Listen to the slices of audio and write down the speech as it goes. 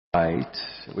Right.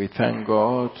 We thank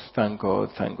God, and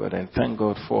thank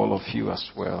God for all of you as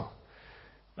well.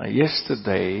 Now,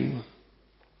 yesterday,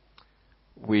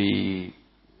 we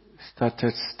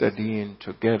started studying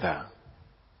together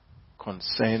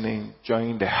concerning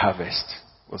join the harvest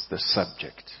was the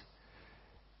subject.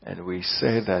 And we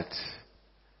said that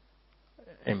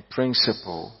in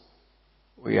principle,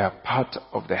 we are part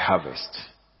of the harvest.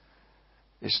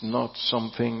 It's not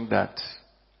something that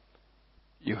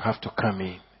you have to come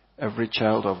in. Every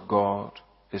child of God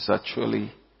is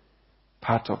actually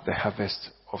part of the harvest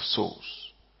of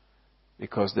souls.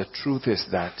 Because the truth is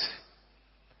that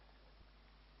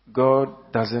God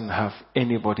doesn't have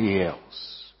anybody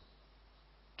else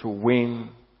to win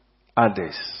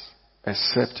others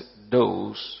except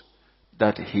those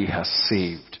that He has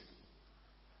saved.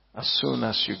 As soon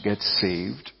as you get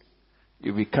saved,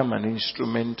 you become an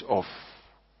instrument of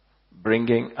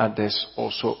bringing others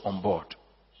also on board.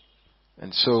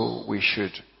 And so we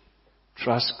should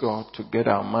trust God to get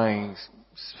our minds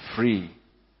free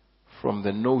from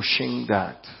the notion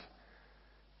that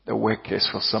the work is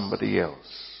for somebody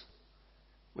else.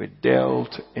 We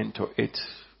delved into it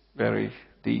very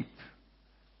deep.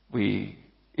 We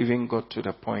even got to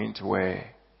the point where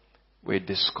we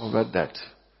discovered that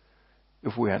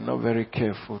if we are not very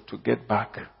careful to get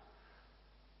back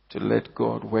to let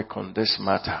God work on this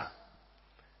matter,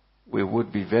 we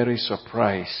would be very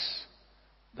surprised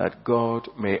that God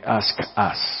may ask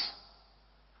us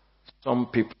some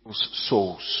people's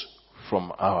souls from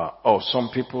or some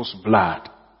people's blood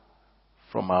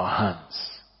from our hands.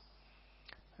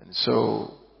 And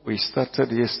so we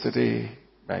started yesterday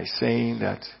by saying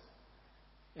that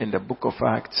in the book of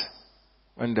Acts,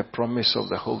 when the promise of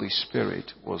the Holy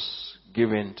Spirit was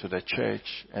given to the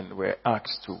church and were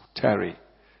asked to tarry,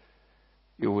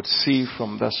 you would see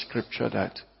from that scripture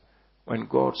that when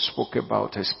God spoke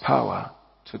about His power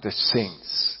to the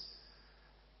saints,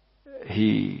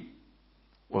 He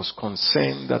was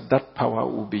concerned that that power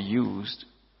will be used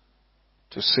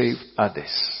to save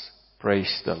others.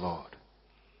 Praise the Lord.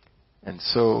 And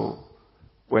so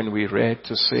when we read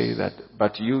to say that,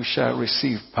 but you shall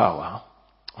receive power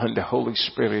when the Holy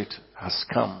Spirit has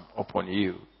come upon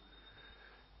you.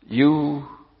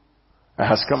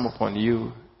 Has come upon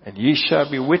you, and ye shall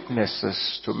be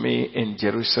witnesses to me in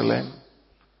Jerusalem,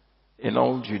 in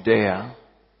all Judea,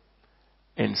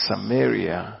 in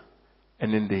Samaria,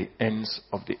 and in the ends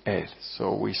of the earth.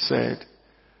 So we said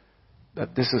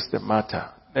that this is the matter.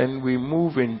 Then we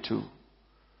move into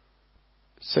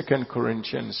 2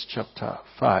 Corinthians chapter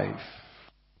 5,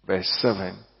 verse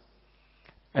 7.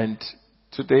 And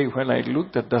today when I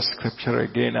looked at that scripture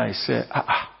again, I said,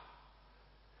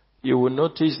 you will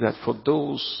notice that for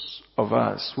those of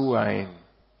us who are in,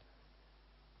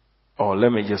 or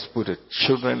let me just put it,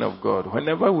 children of God,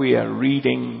 whenever we are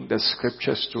reading the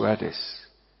scriptures to others,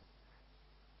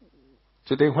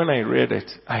 today when I read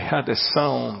it, I had a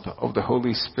sound of the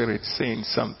Holy Spirit saying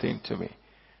something to me.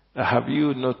 Now, have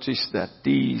you noticed that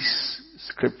these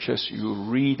scriptures, you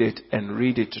read it and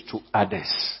read it to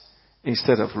others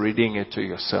instead of reading it to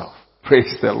yourself?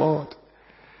 Praise the Lord.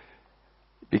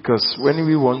 Because when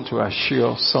we want to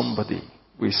assure somebody,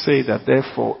 we say that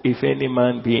therefore, if any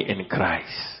man be in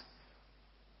Christ.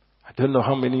 I don't know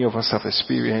how many of us have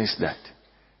experienced that.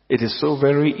 It is so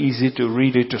very easy to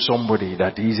read it to somebody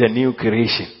that he is a new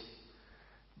creation.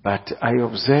 But I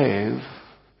observe,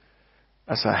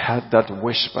 as I had that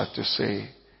whisper to say,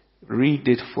 read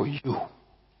it for you.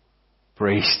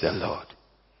 Praise the Lord.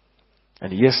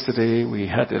 And yesterday we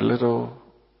had a little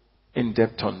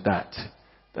in-depth on that.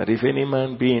 That if any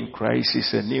man be in Christ,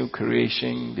 is a new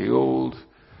creation. The old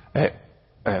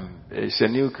is a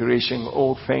new creation.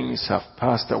 All things have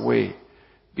passed away.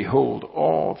 Behold,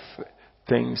 all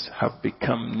things have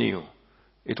become new.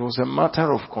 It was a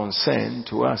matter of concern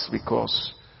to us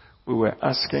because we were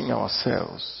asking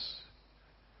ourselves,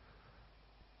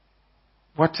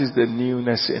 what is the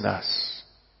newness in us?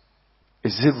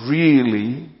 Is it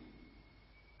really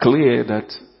clear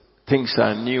that things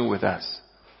are new with us?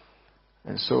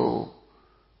 And so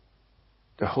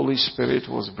the Holy Spirit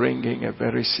was bringing a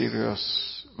very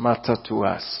serious matter to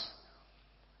us,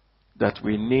 that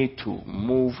we need to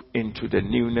move into the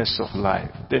newness of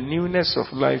life. The newness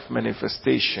of life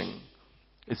manifestation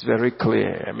is very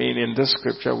clear. I mean, in this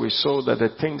scripture we saw that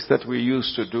the things that we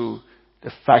used to do,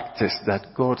 the fact is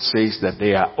that God says that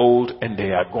they are old and they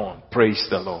are gone. Praise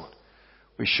the Lord.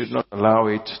 We should not allow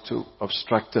it to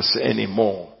obstruct us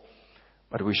anymore.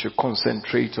 But we should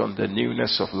concentrate on the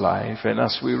newness of life. And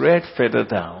as we read further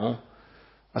down,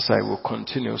 as I will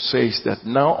continue, says that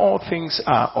now all things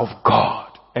are of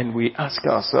God. And we ask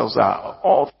ourselves, are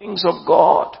all things of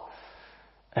God?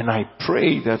 And I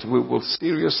pray that we will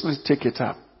seriously take it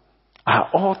up. Are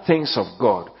all things of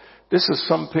God? This is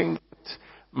something that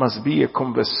must be a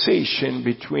conversation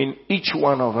between each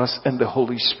one of us and the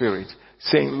Holy Spirit.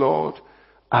 Saying, Lord,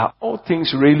 are all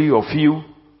things really of you?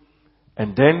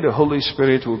 And then the Holy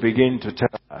Spirit will begin to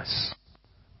tell us,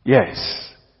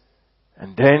 yes.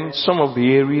 And then some of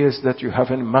the areas that you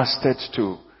haven't mastered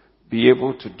to be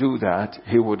able to do that,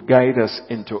 He would guide us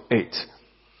into it.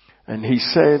 And He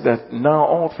said that now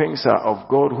all things are of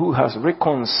God, who has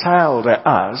reconciled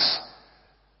us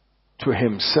to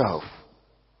Himself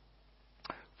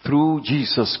through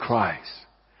Jesus Christ,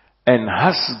 and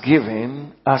has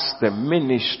given us the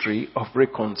ministry of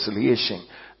reconciliation.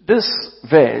 This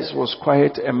verse was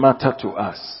quite a matter to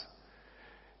us.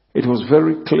 It was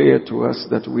very clear to us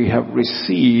that we have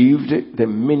received the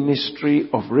ministry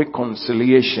of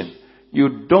reconciliation.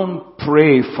 You don't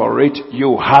pray for it,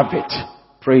 you have it.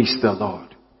 Praise the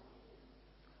Lord.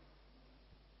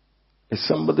 Is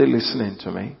somebody listening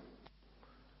to me?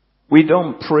 We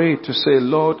don't pray to say,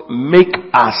 Lord, make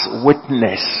us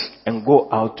witness and go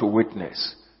out to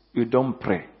witness. You don't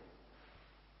pray.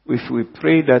 If we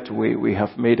pray that way, we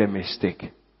have made a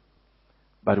mistake.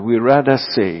 But we rather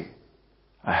say,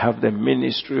 I have the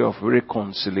ministry of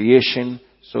reconciliation,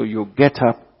 so you get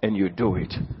up and you do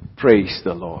it. Praise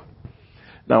the Lord.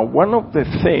 Now, one of the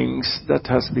things that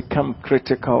has become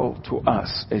critical to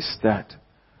us is that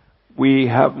we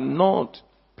have not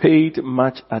paid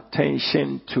much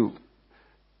attention to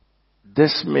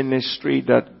this ministry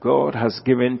that God has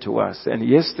given to us. And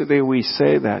yesterday we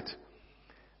said that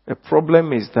the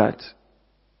problem is that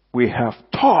we have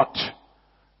taught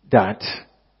that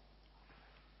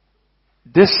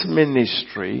this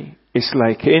ministry is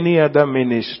like any other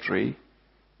ministry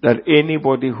that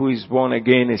anybody who is born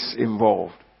again is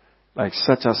involved. Like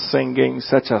such as singing,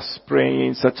 such as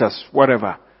praying, such as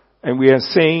whatever. And we are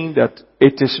saying that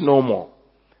it is normal.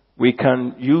 We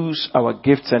can use our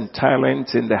gifts and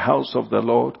talents in the house of the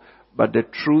Lord, but the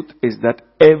truth is that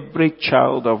every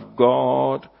child of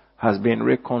God has been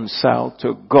reconciled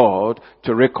to God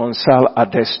to reconcile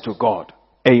others to God.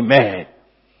 Amen.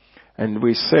 And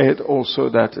we said also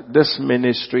that this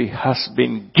ministry has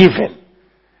been given.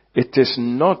 It is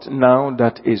not now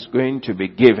that it's going to be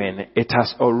given. It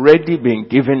has already been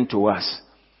given to us.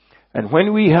 And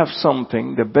when we have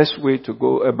something, the best way to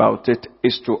go about it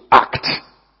is to act.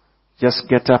 Just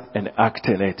get up and act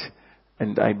in it.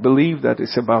 And I believe that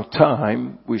it's about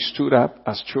time we stood up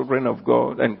as children of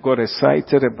God and got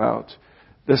excited about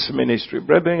this ministry.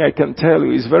 Brethren, I can tell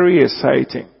you, it's very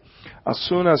exciting. As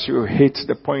soon as you hit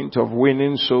the point of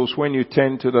winning souls, when you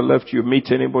turn to the left, you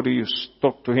meet anybody, you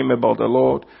talk to him about the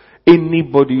Lord.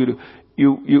 Anybody,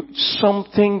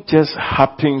 something just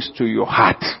happens to your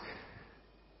heart.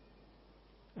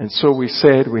 And so we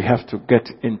said we have to get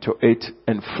into it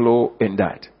and flow in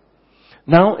that.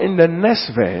 Now in the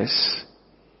next verse,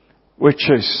 which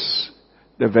is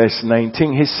the verse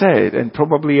 19, he said, and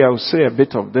probably I'll say a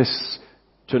bit of this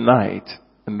tonight,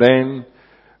 and then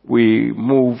we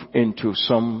move into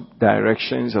some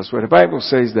directions as well. The Bible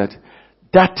says that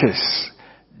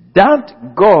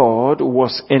God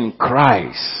was in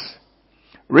Christ,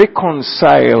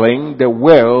 reconciling the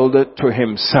world to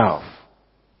Himself,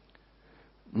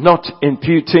 not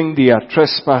imputing their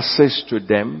trespasses to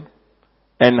them,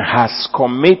 and has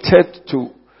committed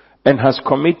to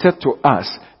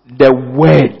us the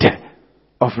word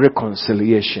of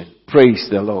reconciliation. Praise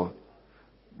the Lord.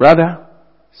 Brother,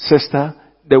 sister,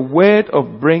 the word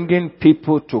of bringing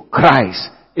people to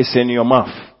Christ is in your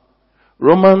mouth.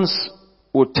 Romans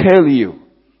will tell you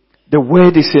the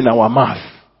word is in our mouth.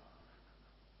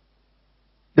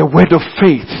 The word of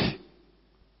faith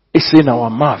is in our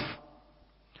mouth.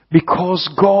 Because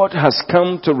God has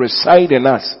come to reside in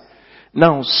us.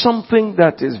 Now, something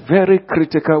that is very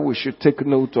critical we should take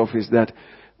note of is that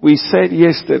we said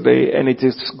yesterday, and it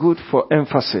is good for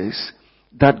emphasis,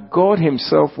 that God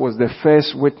Himself was the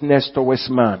first witness towards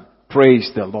man. Praise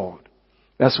the Lord.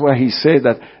 That's why He said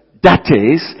that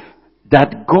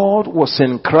God was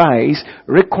in Christ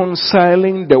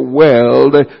reconciling the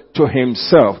world to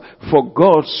Himself. For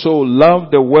God so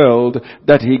loved the world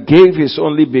that He gave His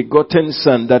only begotten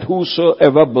Son, that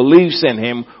whosoever believes in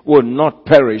Him will not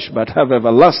perish but have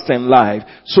everlasting life.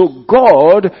 So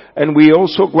God, and we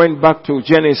also went back to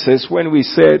Genesis when we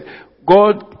said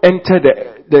God entered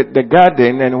the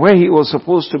garden, and where He was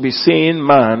supposed to be seeing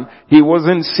man, He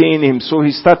wasn't seeing him, so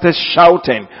He started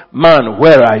shouting, "Man,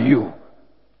 where are you?"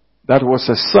 That was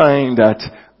a sign that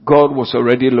God was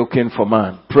already looking for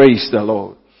man. Praise the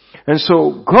Lord. And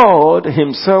so God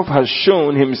Himself has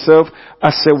shown Himself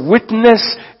as a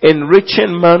witness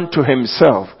enriching man to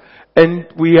Himself. And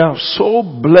we are so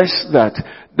blessed that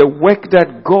the work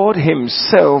that God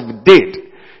himself did,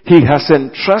 he has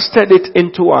entrusted it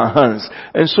into our hands.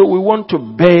 And so we want to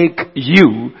beg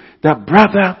you that,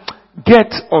 brother,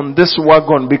 get on this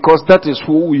wagon, because that is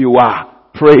who you are.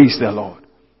 Praise the Lord.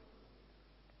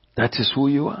 That is who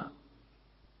you are.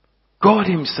 God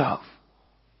himself.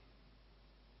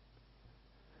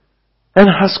 And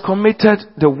has committed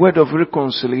the word of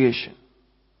reconciliation.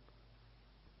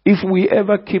 If we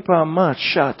ever keep our mouth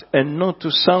shut and not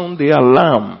to sound the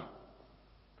alarm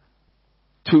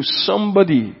to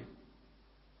somebody,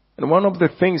 and one of the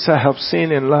things I have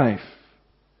seen in life,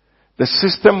 the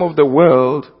system of the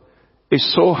world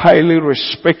is so highly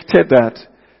respected that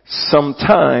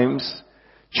sometimes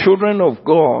children of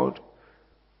God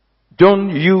don't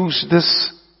use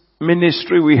this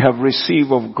ministry we have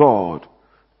received of God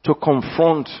to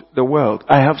confront the world.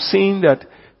 I have seen that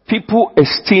people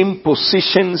esteem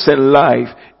positions in life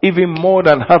even more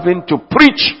than having to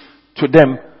preach to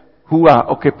them who are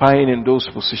occupying in those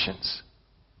positions.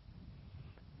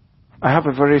 I have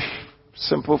a very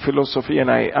simple philosophy, and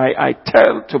I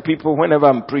tell to people whenever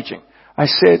I'm preaching, I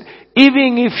said,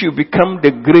 even if you become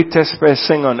the greatest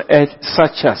person on earth,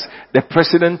 such as the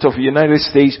President of the United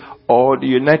States or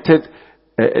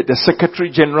the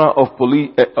Secretary General of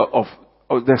Police,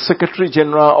 or the Secretary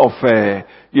General of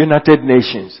United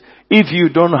Nations, if you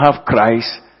don't have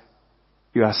Christ,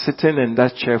 you are sitting in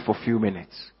that chair for a few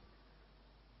minutes.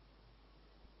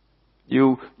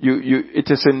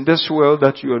 It is in this world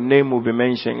that your name will be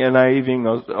mentioned. And I even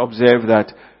observe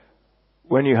that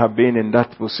when you have been in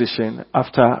that position,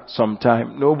 after some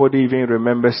time, nobody even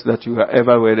remembers that you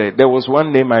ever were there. There was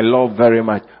one name I love very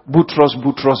much. Boutros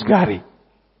Ghali.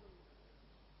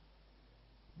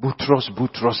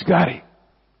 Boutros Ghali.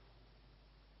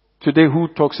 Today, who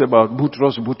talks about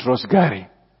Boutros Ghali?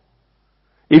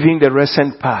 Even the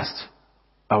recent past,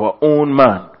 our own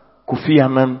man, Kofi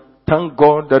Annan. Thank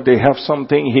God that they have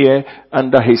something here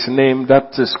under his name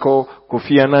that is called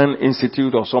Kofi Annan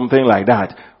Institute or something like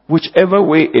that. Whichever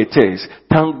way it is,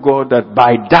 thank God that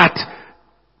by that,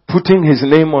 putting his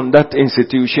name on that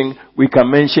institution, we can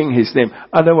mention his name.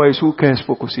 Otherwise, who cares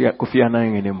for Kofi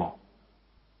Annan anymore?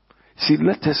 See,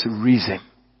 let us reason.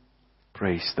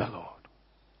 Praise the Lord.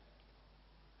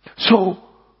 So,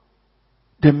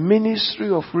 the ministry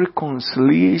of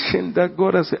reconciliation that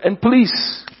God has, and please,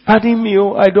 pardon me,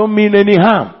 I don't mean any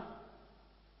harm.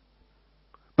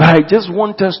 But I just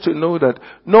want us to know that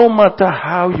no matter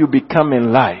how you become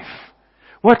in life,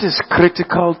 what is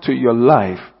critical to your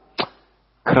life?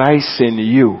 Christ in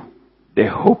you, the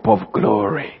hope of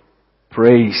glory.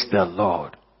 Praise the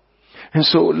Lord. And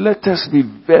so let us be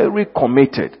very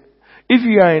committed. If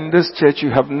you are in this church, you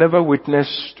have never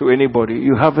witnessed to anybody,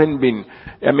 you haven't been,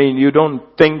 you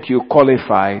don't think you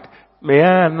qualified, may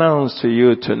I announce to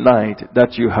you tonight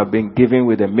that you have been given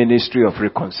with a ministry of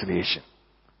reconciliation.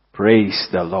 Praise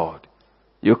the Lord.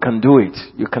 You can do it.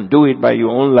 You can do it by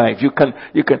your own life. You can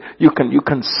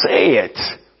say it.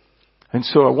 And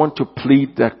so I want to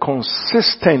plead that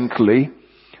consistently,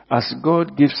 as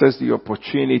God gives us the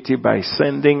opportunity by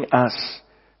sending us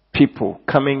people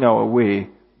coming our way,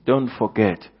 don't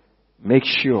forget, make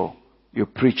sure you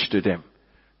preach to them.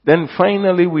 Then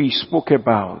finally we spoke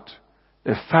about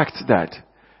the fact that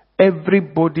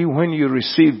everybody, when you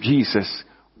receive Jesus,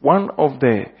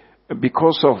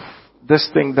 because of this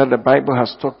thing that the Bible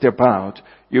has talked about,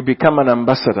 you become an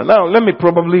ambassador. Now, let me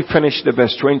probably finish the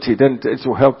verse 20, then it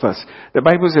will help us. The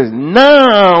Bible says,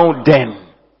 now then,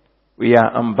 we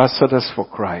are ambassadors for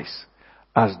Christ,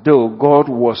 as though God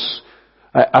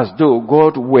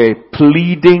were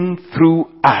pleading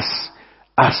through us.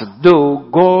 As though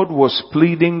God was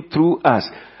pleading through us.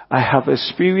 I have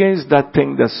experienced that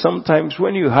thing that sometimes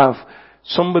when you have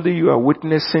somebody you are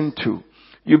witnessing to,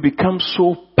 you become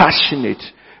so passionate.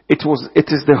 It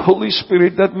is the Holy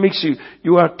Spirit that makes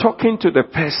you are talking to the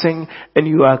person and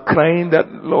you are crying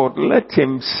that, Lord, let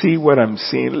him see what I'm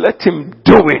seeing. Let him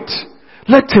do it.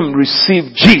 Let him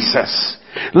receive Jesus.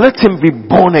 Let him be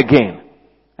born again.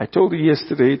 I told you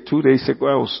yesterday, 2 days ago,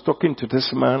 I was talking to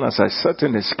this man as I sat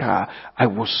in his car. I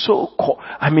was so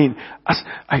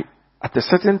at a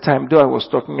certain time, though I was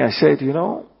talking, I said,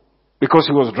 because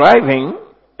he was driving,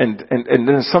 and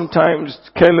then sometimes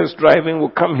careless driving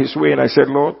will come his way, and I said,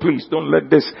 Lord, please don't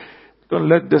let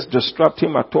this distract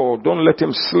him at all. Don't let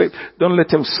him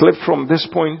slip from this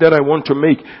point that I want to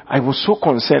make. I was so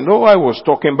concerned. I was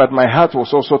talking, but my heart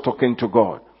was also talking to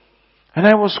God. And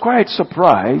I was quite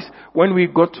surprised when we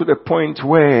got to the point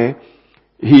where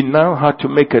he now had to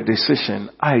make a decision.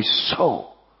 I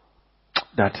saw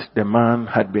that the man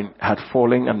had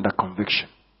fallen under conviction.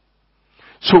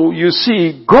 So you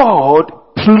see, God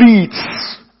pleads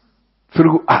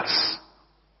through us.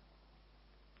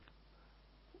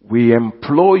 We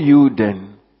implore you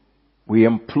then, we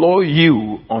implore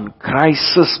you on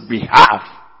Christ's behalf,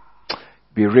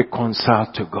 be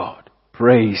reconciled to God.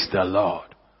 Praise the Lord.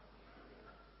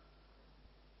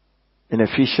 In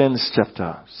Ephesians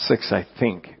chapter 6, I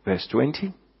think, verse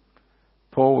 20,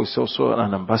 Paul is also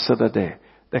an ambassador there.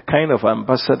 The kind of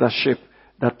ambassadorship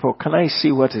that Paul, can I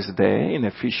see what is there in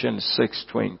Ephesians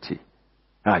 6:20?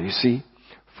 You see,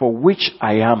 for which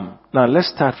I am. Now let's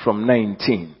start from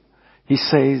 19. He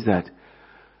says that,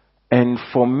 and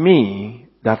for me,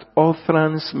 that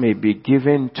utterance may be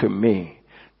given to me,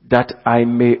 that I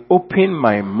may open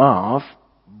my mouth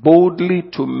boldly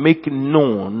to make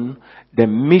known the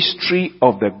mystery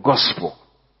of the gospel,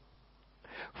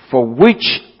 for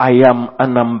which I am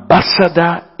an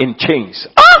ambassador in chains.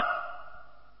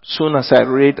 Soon as I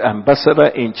read ambassador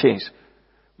in chains,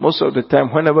 most of the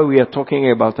time whenever we are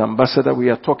talking about ambassador, we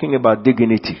are talking about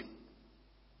dignity.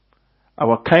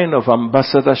 Our kind of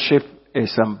ambassadorship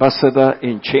is ambassador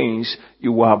in chains.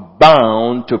 You are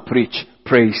bound to preach.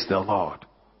 Praise the Lord.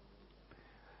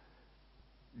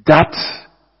 That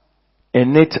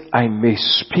in it I may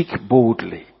speak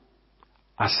boldly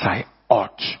as I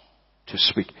ought to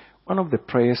speak. One of the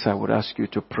prayers I would ask you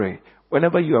to pray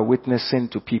whenever you are witnessing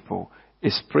to people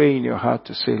is pray in your heart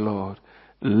to say, Lord,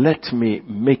 let me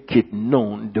make it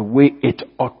known the way it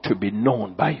ought to be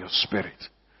known by your Spirit.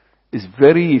 It's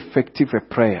very effective a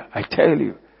prayer. I tell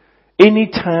you,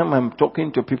 anytime I'm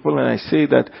talking to people and I say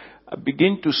that, I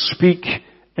begin to speak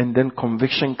and then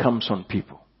conviction comes on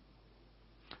people.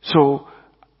 So,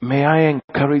 may I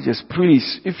encourage us,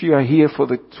 please, if you are here for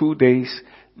the 2 days,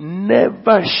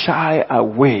 never shy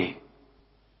away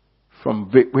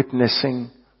from witnessing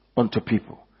unto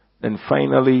people. Then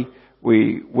finally,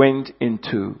 we went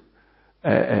into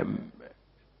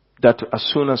that as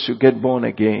soon as you get born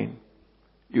again,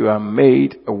 you are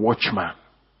made a watchman.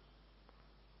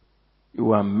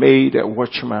 You are made a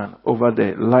watchman over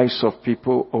the lives of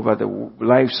people, over the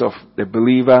lives of the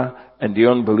believer and the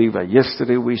unbeliever.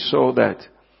 Yesterday we saw that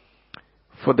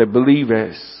for the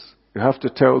believers, you have to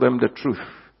tell them the truth.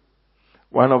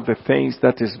 One of the things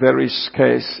that is very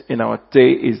scarce in our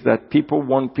day is that people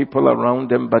want people around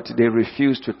them, but they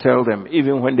refuse to tell them.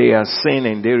 Even when they are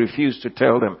sinning, they refuse to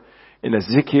tell them. In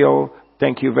Ezekiel,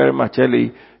 thank you very much,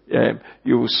 Ellie,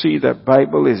 you will see that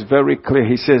Bible is very clear.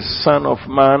 He says, Son of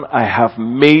man, I have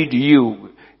made you.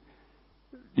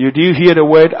 Do you hear the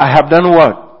word? I have done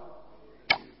what?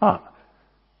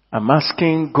 I'm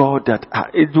asking God that,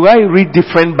 do I read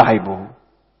different Bible?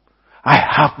 I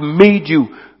have made you.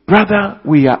 Brother,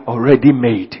 we are already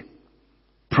made.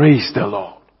 Praise the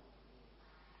Lord.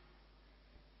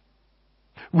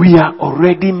 We are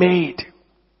already made.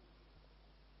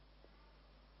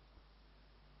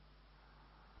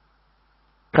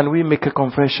 Can we make a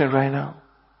confession right now?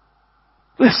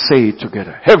 Let's say it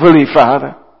together. Heavenly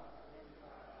Father,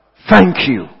 thank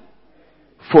you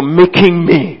for making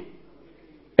me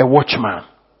a watchman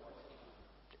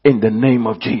in the name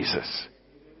of Jesus.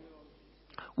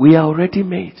 We are already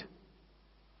made.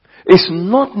 It's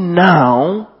not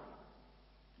now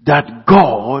that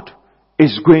God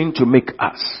is going to make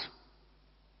us.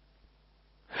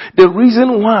 The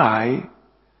reason why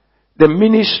the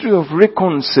ministry of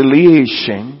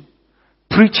reconciliation,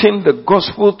 preaching the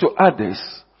gospel to others,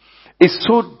 is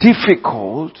so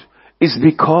difficult is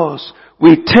because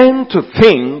we tend to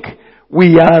think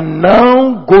we are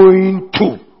now going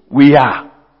to. We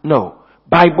are. No.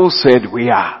 Bible said we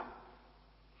are.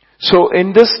 So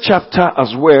in this chapter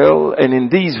as well, and in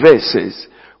these verses,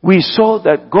 we saw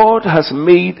that God has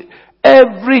made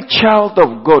every child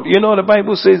of God. You know, the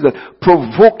Bible says that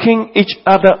provoking each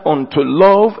other unto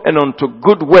love and unto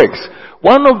good works.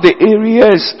 One of the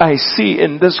areas I see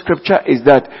in this scripture is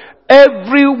that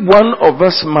every one of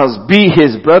us must be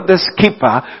his brother's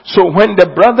keeper. So when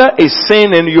the brother is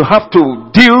sinning, you have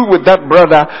to deal with that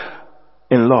brother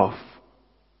in love,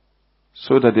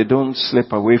 so that they don't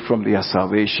slip away from their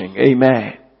salvation.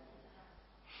 Amen.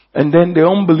 And then the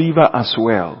unbeliever as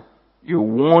well. You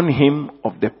warn him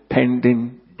of the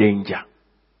pending danger.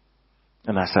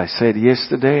 And as I said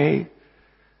yesterday,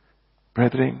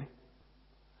 brethren,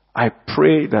 I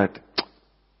pray that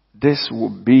this will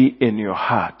be in your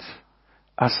heart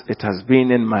as it has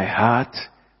been in my heart,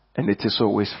 and it is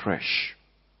always fresh.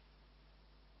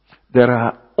 There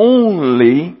are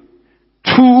only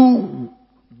 2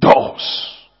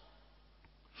 doors.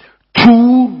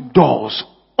 2 doors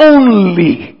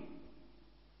only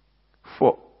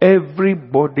for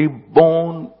everybody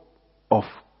born of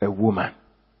a woman.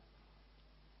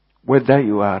 Whether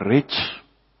you are rich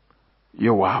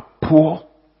you are poor,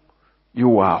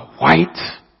 you are white,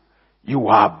 you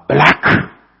are black,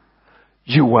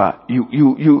 you are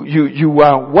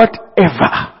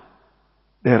whatever.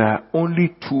 There are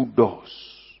only two doors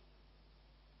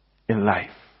in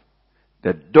life.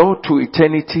 The door to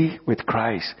eternity with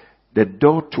Christ, the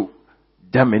door to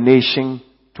damnation,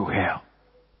 to hell.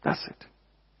 That's it.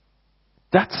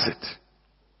 That's it.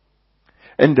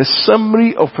 And the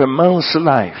summary of a man's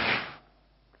life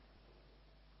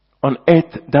on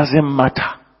earth doesn't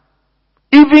matter.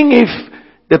 Even if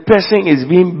the person is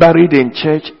being buried in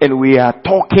church and we are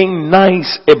talking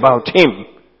nice about him,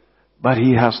 but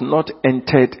he has not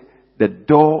entered the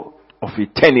door of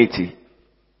eternity,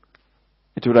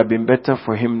 it would have been better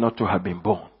for him not to have been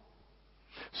born.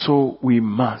 So we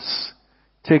must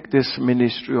take this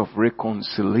ministry of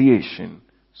reconciliation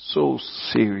so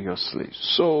seriously,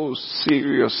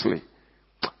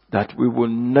 that we will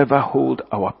never hold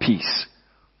our peace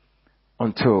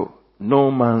until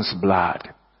no man's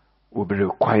blood will be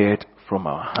required from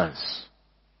our hands.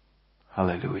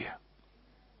 Hallelujah.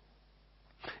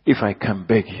 If I can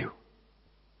beg you,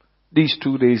 these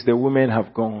 2 days the women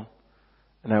have gone,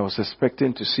 and I was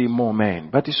expecting to see more men,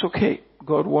 but it's okay.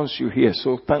 God wants you here,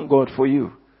 so thank God for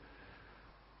you.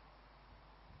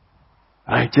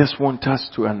 I just want us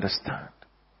to understand.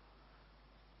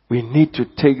 We need to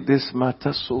take this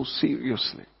matter so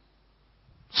seriously.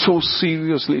 So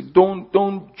seriously. Don't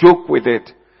joke with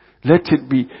it. Let it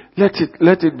be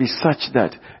such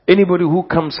that anybody who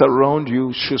comes around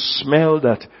you should smell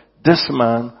that this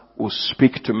man will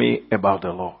speak to me about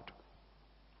the Lord.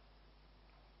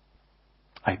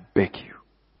 I beg you.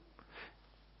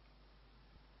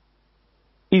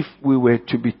 If we were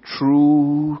to be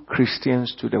true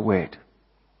Christians to the word,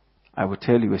 I will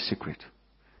tell you a secret.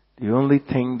 The only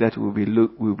thing that we'll be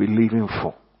living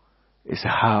for is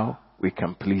how we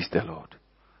can please the Lord.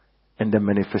 And the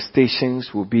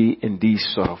manifestations will be in these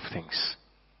sort of things.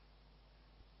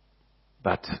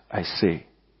 But I say,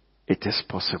 it is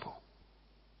possible.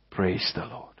 Praise the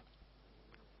Lord.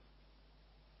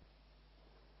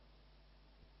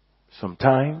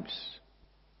 Sometimes,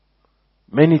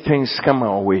 many things come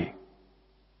our way,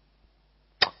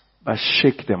 but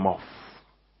shake them off,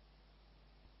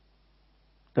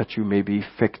 that you may be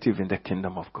effective in the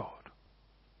kingdom of God.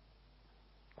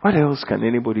 What else can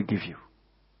anybody give you?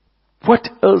 What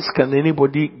else can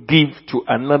anybody give to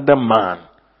another man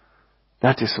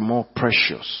that is more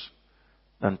precious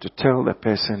than to tell the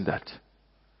person that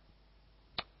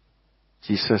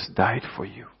Jesus died for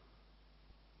you?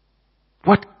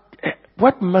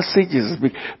 What message is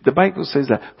big? The Bible says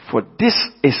that for this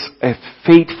is a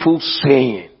faithful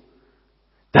saying,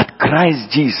 that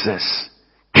Christ Jesus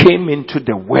came into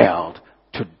the world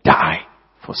to die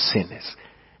for sinners.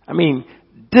 I mean,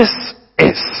 this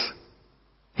is.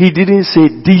 He didn't say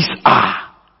these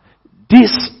are.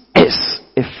 This is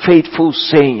a faithful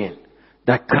saying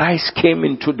that Christ came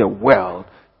into the world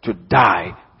to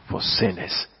die for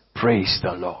sinners. Praise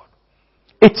the Lord.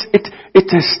 It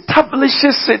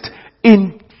establishes it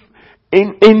in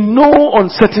no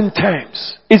uncertain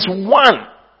terms. It's one.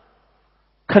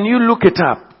 Can you look it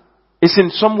up? It's in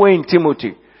somewhere in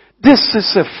Timothy. This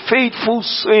is a faithful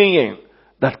saying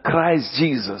that Christ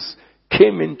Jesus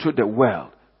came into the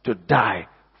world to die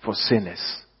for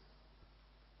sinners.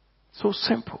 So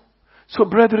simple. So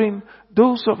brethren,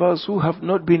 those of us who have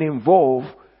not been involved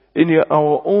in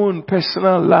our own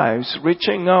personal lives,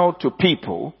 reaching out to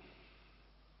people,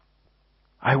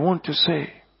 I want to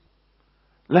say,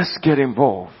 let's get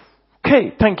involved.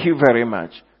 Okay, thank you very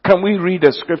much. Can we read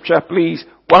the scripture, please?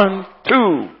 1,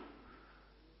 2.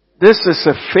 This is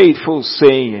a faithful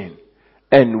saying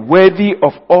and worthy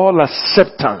of all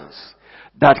acceptance,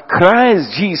 that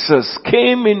Christ Jesus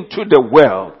came into the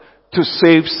world to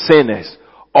save sinners,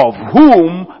 of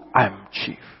whom I am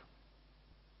chief.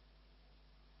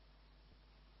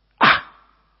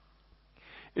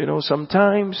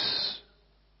 Sometimes,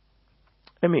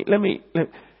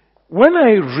 when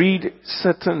I read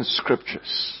certain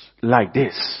scriptures like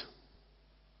this,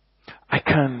 I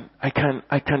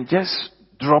can just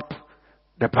drop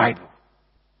the Bible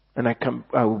and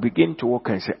I will begin to walk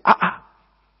and say,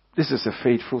 this is a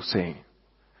faithful saying.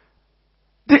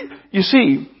 You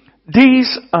see,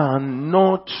 these are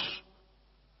not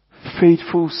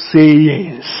faithful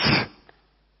sayings.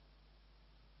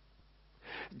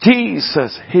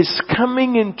 Jesus, his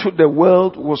coming into the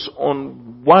world was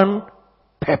on one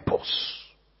purpose.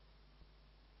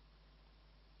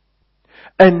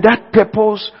 And that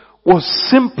purpose was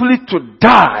simply to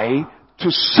die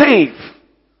to save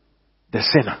the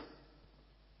sinner.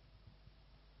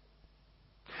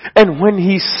 And when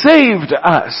he saved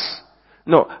us,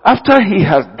 No, after he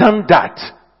has done that,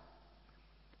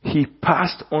 he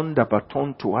passed on the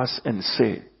baton to us and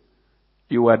said,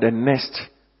 you are the next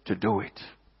to do it.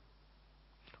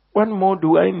 What more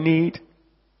do I need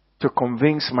to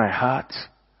convince my heart?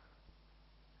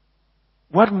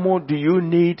 What more do you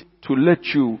need to let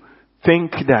you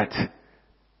think that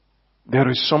there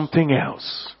is something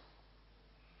else?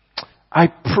 I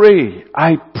pray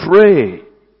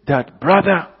that,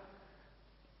 brother,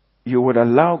 you would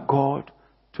allow God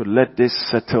to let this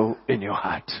settle in your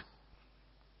heart.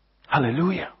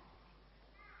 Hallelujah.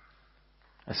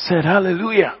 I said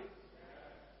hallelujah.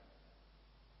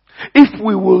 If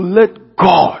we will let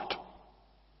God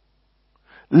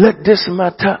let this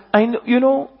matter,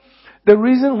 the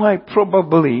reason why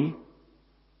probably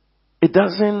it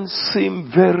doesn't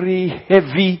seem very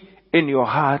heavy in your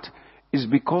heart is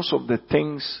because of the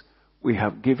things we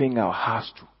have given our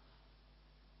hearts to.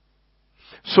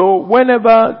 So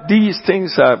whenever these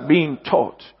things are being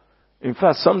taught, in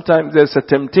fact, sometimes there's a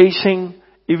temptation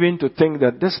even to think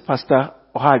that this pastor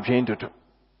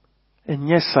and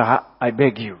yes, sir, I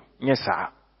beg you. Yes, sir.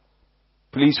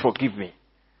 Please forgive me.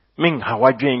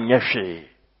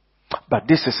 But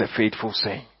this is a faithful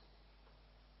saying.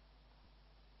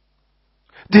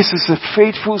 This is a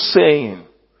faithful saying.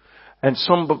 And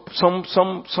some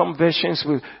versions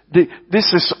will,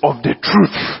 this is of the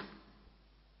truth.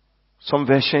 Some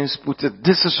versions put it,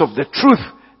 this is of the truth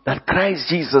that Christ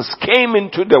Jesus came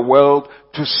into the world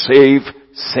to save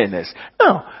sinners.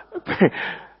 Now,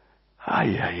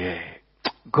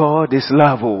 God is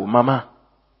love, oh mama.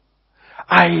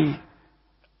 I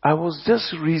was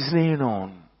just reasoning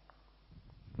on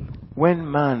when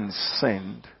man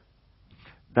sinned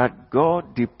that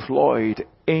God deployed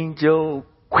angel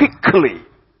quickly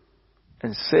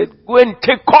and said, go and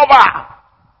take cover.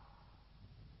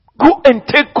 Go and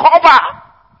take cover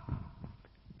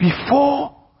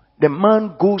before the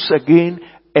man goes again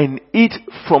and eat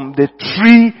from the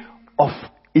tree of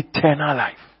eternal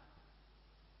life.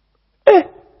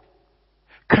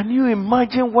 Can you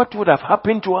imagine what would have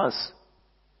happened to us?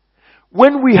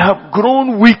 When we have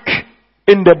grown weak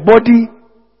in the body,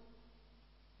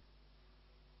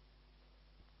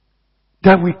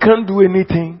 that we can't do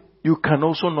anything, you can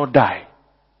also not die.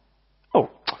 Oh,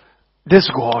 this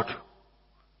God,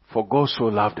 for God so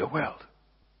loved the world.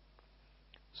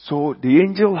 So the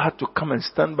angel had to come and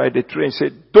stand by the tree and say,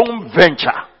 don't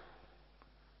venture.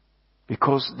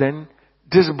 Because then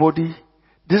this body,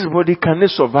 can it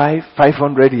survive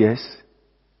 500 years?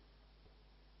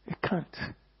 It can't.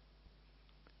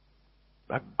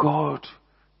 But God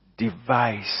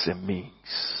devised a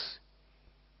means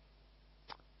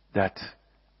that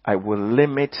I will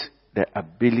limit the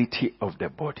ability of the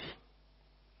body.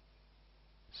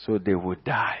 So they will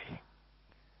die.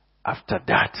 After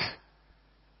that,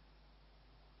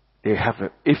 they have,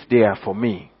 if they are for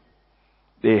me,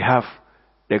 they have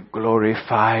the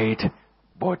glorified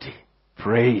body.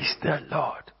 Praise the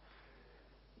Lord.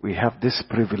 We have this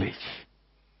privilege.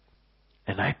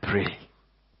 And I pray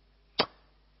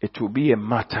it will be a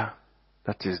matter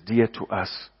that is dear to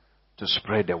us to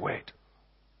spread the word.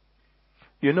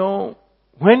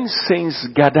 When saints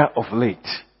gather of late,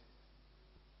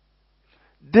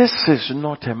 this is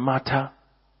not a matter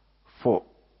for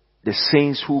the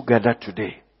saints who gather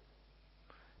today.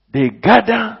 They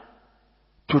gather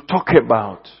to talk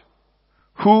about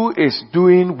who is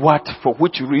doing what, for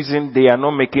which reason they are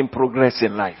not making progress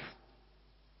in life.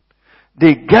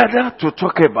 They gather to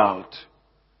talk about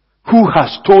who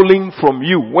has stolen from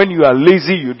you. When you are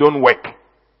lazy, you don't work.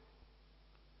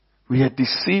 We are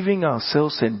deceiving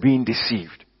ourselves and being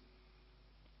deceived.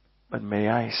 But may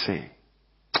I say,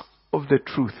 of the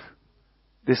truth,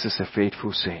 this is a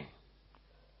faithful saying.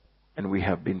 And we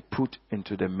have been put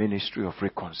into the ministry of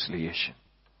reconciliation.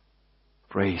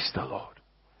 Praise the Lord.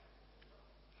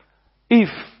 If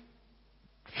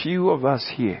few of us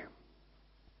here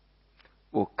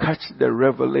will catch the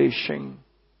revelation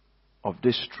of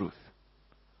this truth,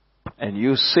 and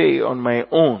you say, on my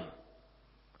own,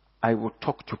 I will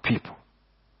talk to people,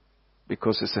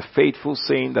 because it's a faithful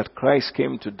saying that Christ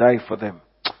came to die for them.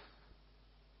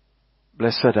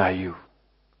 Blessed are you.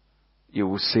 You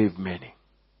will save many.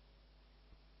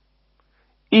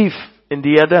 If, in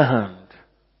the other hand,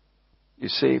 you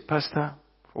say, Pastor,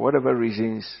 for whatever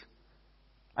reasons,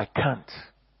 I can't,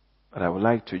 but I would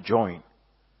like to join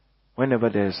whenever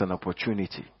there is an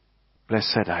opportunity.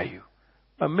 Blessed are you.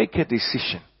 But make a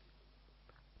decision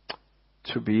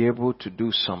to be able to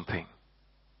do something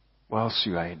whilst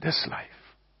you are in this life.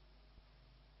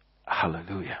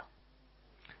 Hallelujah.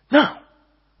 Now,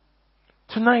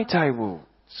 tonight I will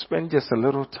spend just a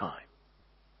little time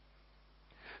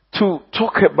to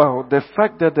talk about the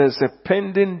fact that there's a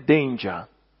pending danger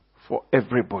for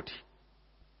everybody.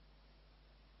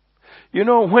 You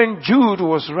know, when Jude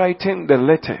was writing the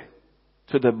letter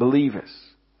to the believers,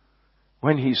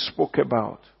 when he spoke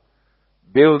about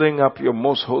building up your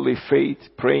most holy faith,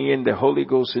 praying in the Holy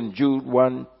Ghost in Jude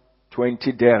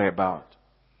 1:20 thereabout,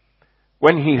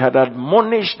 when he had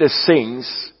admonished the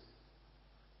saints,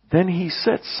 then he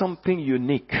said something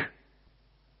unique.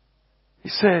 He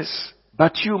says,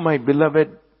 but you, my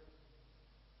beloved,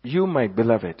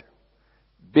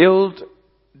 build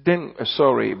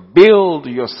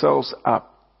yourselves up.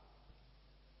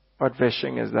 What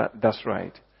version is that? That's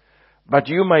right. But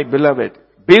you, my beloved,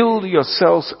 build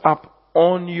yourselves up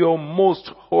on your most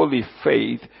holy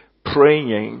faith,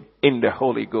 praying in the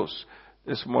Holy Ghost.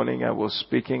 This morning I was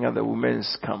speaking at the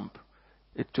women's camp.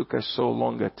 It took us so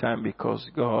long a time because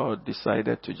God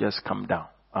decided to just come down.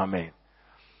 Amen.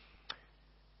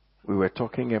 We were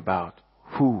talking about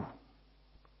who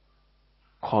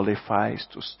qualifies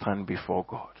to stand before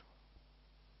God.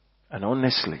 And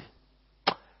honestly,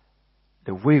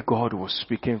 the way God was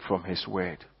speaking from His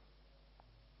Word,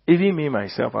 even me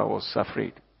myself, I was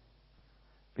afraid.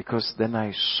 Because then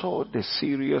I saw the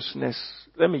seriousness.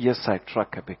 Let me just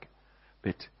sidetrack a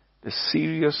bit. The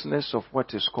seriousness of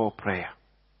what is called prayer.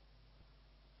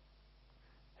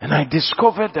 And I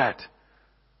discovered that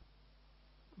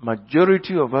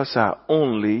majority of us are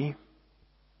only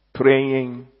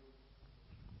praying,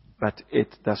 but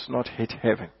it does not hit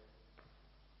heaven.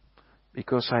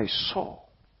 Because I saw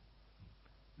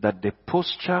that the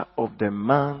posture of the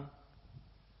man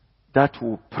that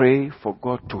will pray for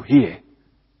God to hear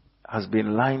has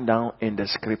been lying down in the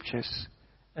scriptures,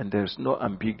 and there's no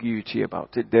ambiguity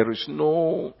about it. There is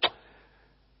no...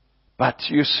 But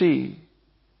you see,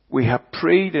 we have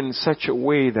prayed in such a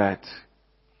way that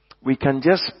we can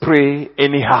just pray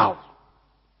anyhow.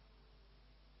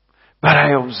 But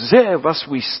I observe as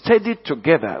we studied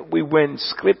together, we went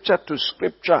scripture to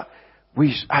scripture,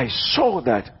 I saw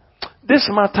that this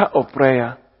matter of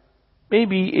prayer,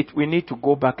 maybe we need to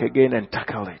go back again and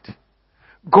tackle it.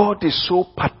 God is so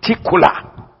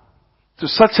particular to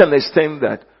such an extent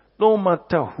that no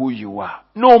matter who you are,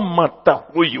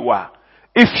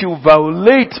 if you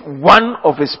violate one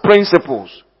of His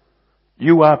principles,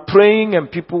 you are praying and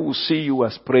people will see you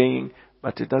as praying,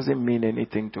 but it doesn't mean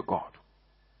anything to God.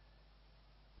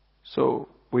 So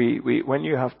when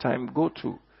you have time, go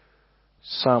to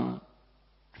Psalm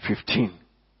 15.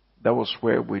 That was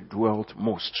where we dwelt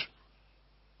most.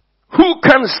 Who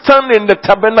can stand in the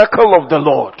tabernacle of the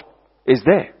Lord? Is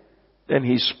there. Then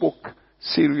he spoke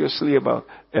seriously about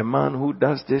a man who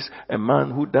does this, a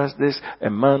man who does this, a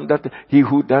man that he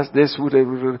who does this,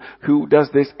 who does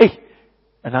this. Hey!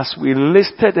 And as we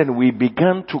listed and we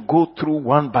began to go through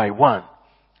one by one,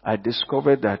 I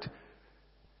discovered that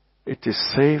it is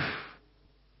safe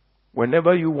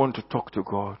whenever you want to talk to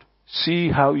God, see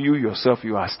how you yourself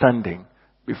are standing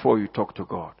before you talk to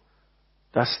God.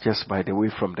 That's just by the way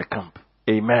from the camp.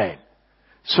 Amen.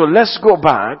 So let's go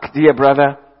back, dear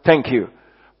brother. Thank you.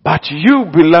 But you,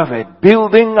 beloved,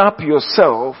 building up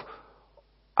yourself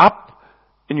up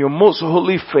in your most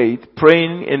holy faith,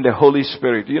 praying in the Holy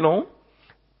Spirit,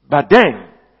 But then,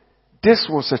 this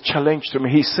was a challenge to me.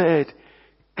 He said,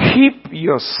 keep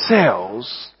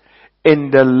yourselves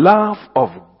in the love of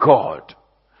God,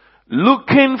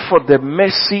 looking for the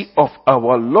mercy of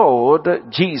our Lord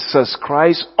Jesus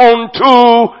Christ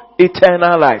unto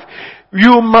eternal life.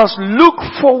 You must look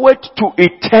forward to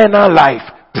eternal life.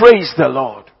 Praise the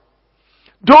Lord.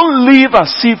 Don't live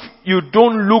as if you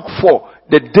don't look for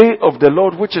the day of the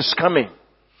Lord which is coming.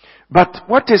 But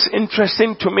what is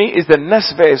interesting to me is the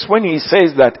next verse when he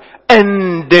says that,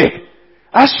 and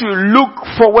as you look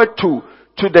forward to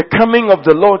the coming of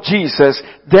the Lord Jesus,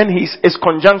 then his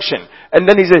conjunction. And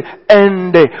then he says,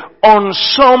 and on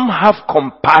some have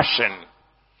compassion,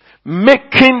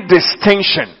 making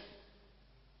distinction.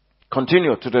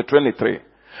 Continue to the 23.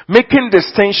 Making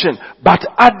distinction, but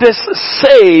others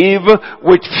save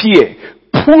with fear,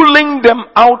 pulling them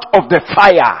out of the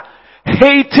fire,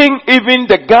 hating even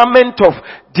the garment of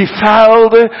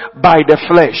defiled by the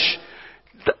flesh.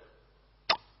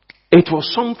 It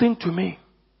was something to me.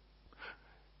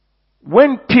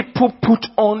 When people put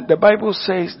on, the Bible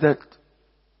says that,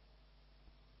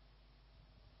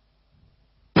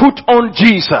 put on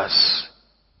Jesus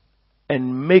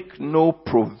and make no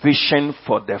provision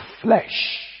for the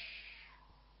flesh.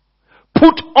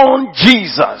 Put on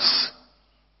Jesus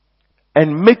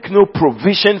and make no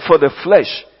provision for the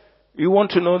flesh. You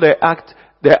want to know the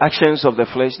actions of the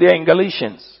flesh? They are in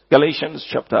Galatians. Galatians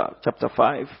chapter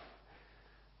 5,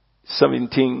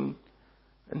 17,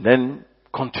 and then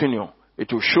Continue.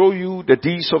 It will show you the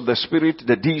deeds of the spirit,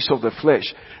 the deeds of the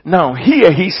flesh. Now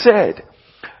here he said,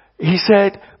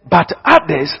 but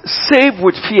others save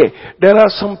with fear. There are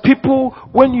some people,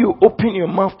 when you open your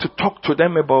mouth to talk to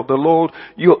them about the Lord,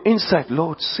 your inside,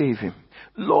 Lord, save him.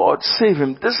 Lord, save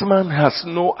him. This man has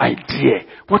no idea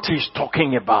what he's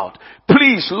talking about.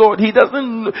 Please, Lord, he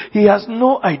has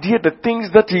no idea the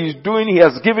things that he is doing, he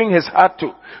has given his heart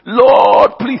to.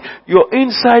 Lord, please, your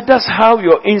inside, that's how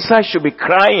your inside should be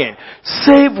crying.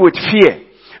 Save with fear.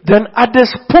 Then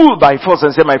others pull by force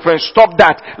and say, my friend, stop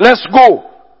that. Let's go.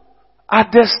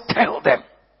 Others tell them,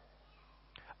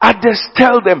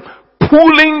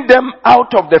 pulling them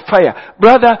out of the fire.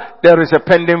 Brother, there is a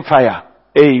pending fire.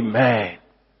 Amen.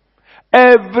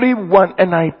 Everyone,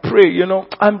 and I pray,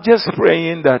 I'm just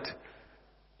praying that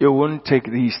you won't take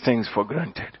these things for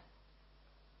granted.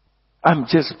 I'm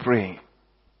just praying.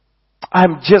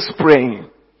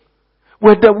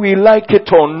 Whether we like it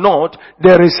or not,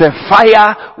 there is a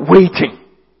fire waiting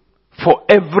for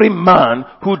every man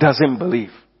who doesn't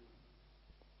believe.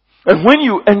 And when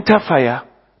you enter fire,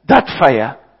 that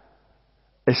fire,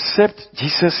 except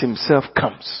Jesus himself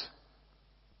comes.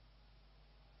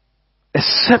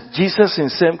 Except Jesus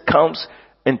himself comes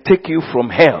and take you from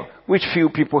hell, which few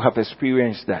people have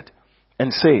experienced that.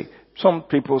 And say, some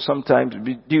people sometimes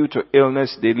due to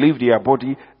illness, they leave their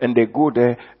body and they go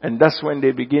there, and that's when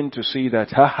they begin to see that,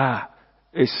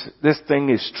 this thing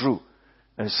is true.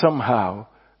 And somehow,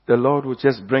 the Lord will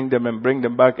just bring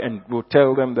them back and will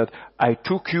tell them that I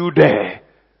took you there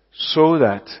so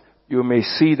that you may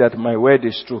see that my word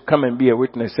is true. Come and be a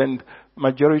witness. And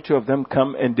majority of them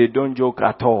come and they don't joke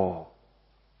at all.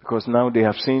 Because now they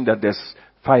have seen that there's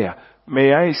fire.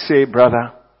 May I say,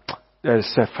 brother,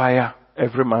 there's a fire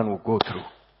every man will go through.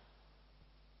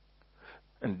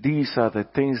 And these are the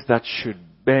things that should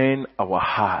burn our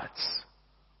hearts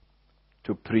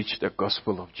to preach the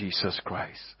gospel of Jesus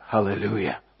Christ.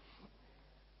 Hallelujah.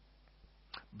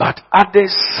 But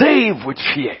others save with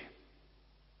fear.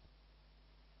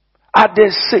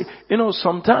 Others say,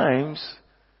 sometimes,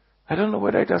 I don't know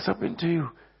whether it has happened to you.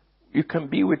 You can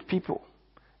be with people.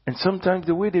 And sometimes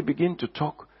the way they begin to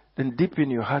talk, then deep in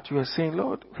your heart you are saying,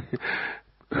 Lord,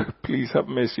 please have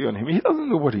mercy on him. He doesn't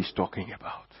know what he's talking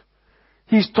about.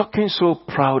 He's talking so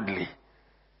proudly.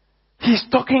 He's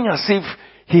talking as if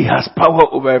he has power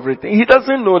over everything. He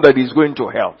doesn't know that he's going to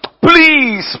hell.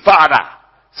 Please, Father,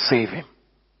 save him.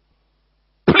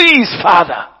 Please,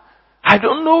 Father. I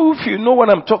don't know if you know what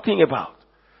I'm talking about.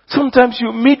 Sometimes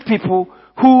you meet people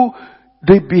who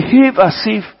they behave as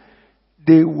if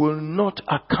they will not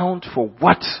account for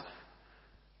what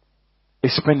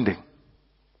is pending.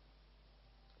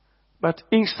 But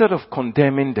instead of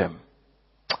condemning them,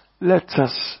 let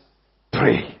us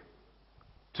pray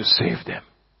to save them.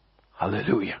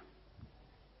 Hallelujah.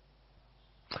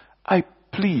 I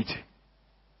plead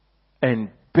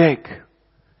and beg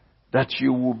that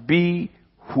you will be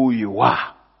who you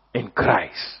are in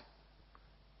Christ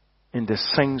in the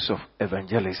sense of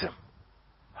evangelism.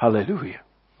 Hallelujah.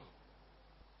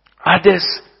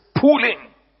 Others pulling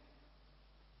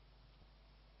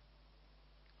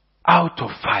out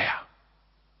of fire.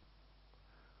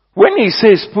 When he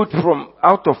says put from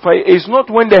out of fire, it's not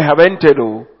when they have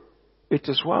entered, it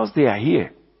is whilst they are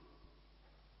here.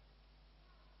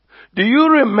 Do you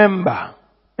remember,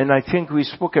 and I think we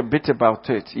spoke a bit about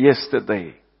it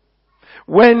yesterday,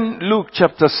 when Luke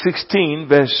chapter 16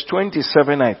 verse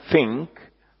 27, I think,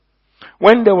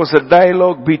 when there was a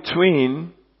dialogue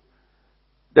between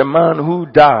the man who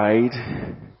died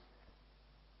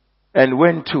and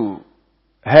went to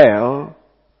hell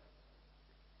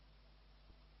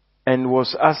and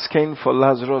was asking for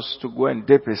Lazarus to go and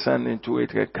dip his hand into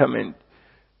it and come in.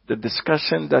 The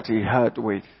discussion that he had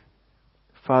with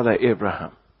Father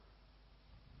Abraham.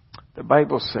 The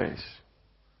Bible says,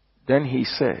 then he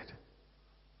said,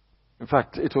 in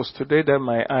fact, it was today that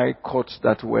my eye caught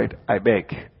that word, I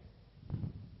beg.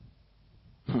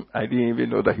 I didn't even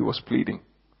know that he was pleading.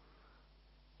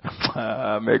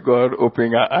 May God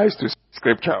open our eyes to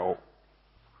scripture.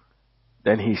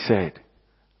 Then he said,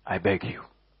 I beg you.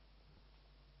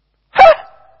 Huh?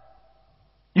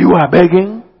 You are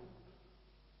begging?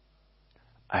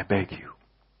 I beg you.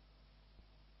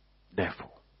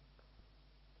 Therefore,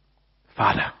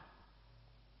 Father,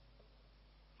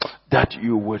 that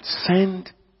you would send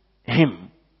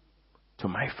him to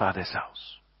my father's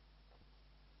house.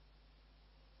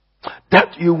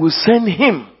 That you will send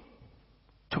him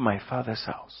to my father's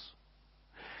house.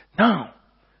 Now,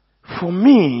 for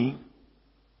me,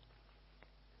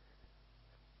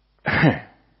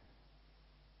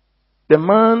 the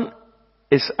man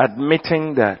is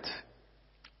admitting that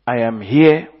I am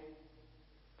here.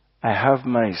 I have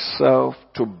myself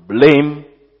to blame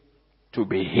to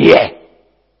be here.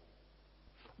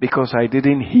 Because I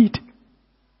didn't heed.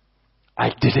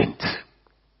 I didn't.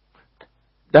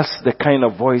 That's the kind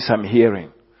of voice I'm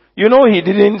hearing. You know, he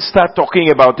didn't start talking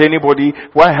about anybody.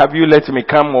 Why have you let me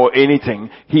come or anything?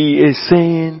 He is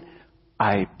saying,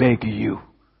 I beg you.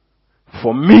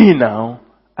 For me now,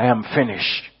 I am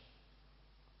finished.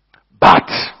 But,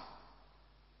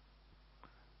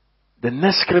 the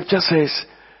next scripture says,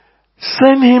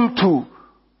 send him to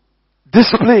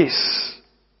this place.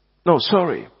 No,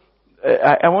 sorry.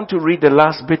 I want to read the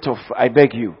last bit of I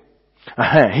beg you.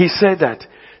 He said that,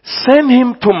 send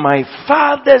him to my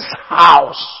father's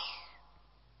house.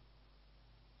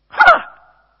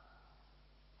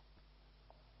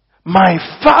 My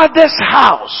father's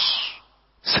house.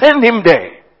 Send him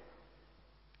there.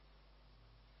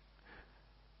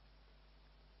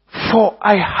 For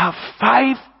I have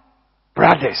 5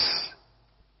 brothers,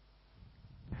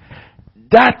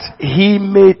 that he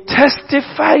may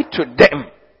testify to them,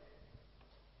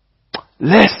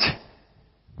 lest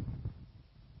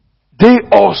they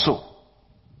also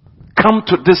come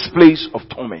to this place of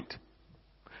torment.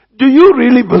 Do you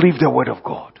really believe the word of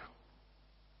God?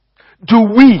 Do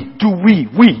we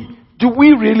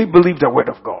really believe the word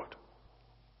of God?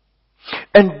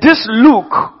 And this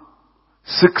Luke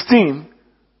 16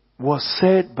 was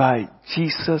said by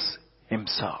Jesus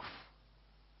himself.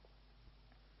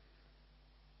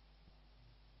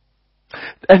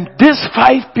 And these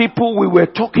 5 people we were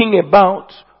talking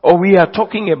about, or we are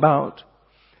talking about,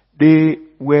 they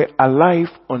were alive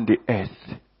on the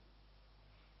earth,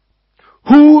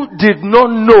 who did not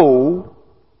know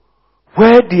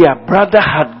where their brother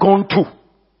had gone to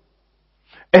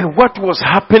and what was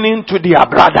happening to their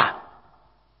brother.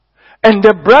 And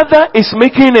the brother is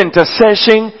making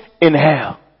intercession in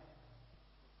hell.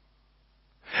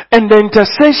 And the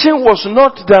intercession was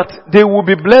not that they would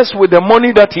be blessed with the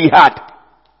money that he had,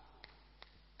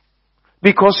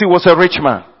 because he was a rich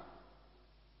man.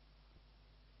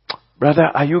 Brother,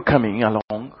 are you coming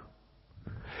along?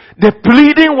 The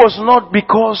pleading was not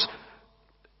because,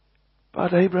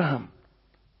 Father Abraham,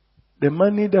 the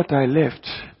money that I left,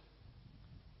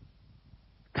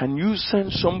 can you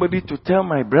send somebody to tell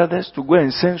my brothers to go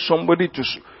and send somebody to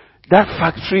that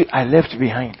factory I left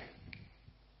behind?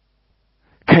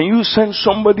 Can you send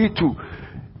somebody to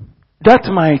that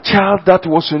my child that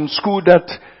was in school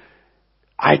that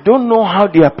I don't know how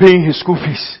they are paying his school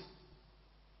fees?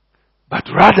 But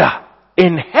rather,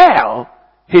 in hell,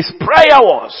 his prayer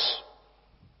was,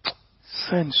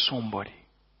 send somebody.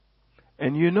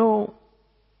 And you know,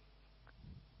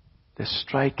 the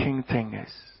striking thing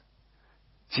is,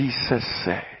 Jesus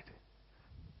said,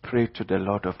 pray to the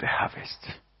Lord of the harvest.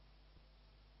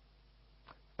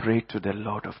 Pray to the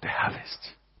Lord of the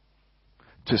harvest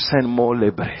to send more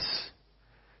laborers.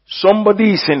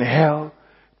 Somebody is in hell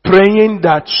praying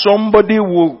that somebody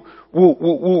will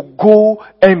go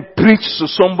and preach to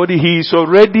somebody. He is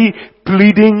already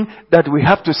pleading that we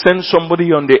have to send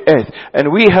somebody on the earth.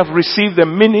 And we have received the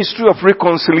ministry of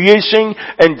reconciliation.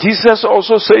 And Jesus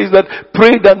also says that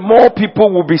pray that more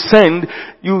people will be sent.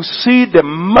 You see the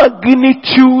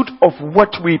magnitude of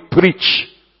what we preach.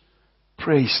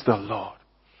 Praise the Lord.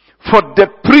 For the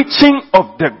preaching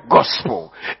of the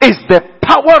gospel is the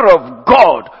power of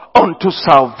God unto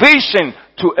salvation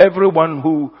to everyone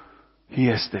who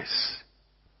hears this.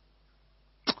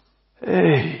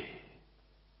 Hey.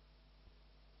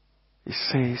 It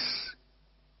says,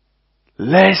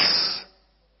 less,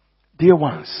 dear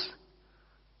ones,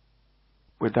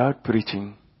 without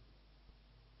preaching,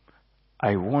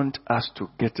 I want us to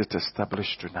get it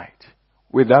established tonight.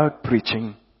 Without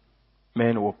preaching,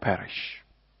 men will perish.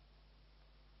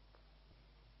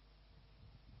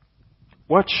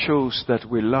 What shows that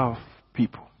we love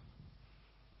people?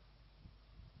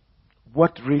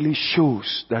 What really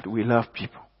shows that we love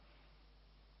people?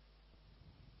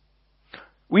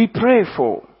 We pray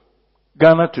for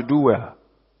Ghana to do well,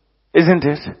 isn't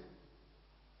it?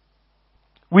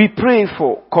 We pray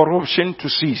for corruption to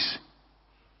cease.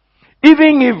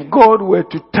 Even if God were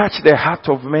to touch the heart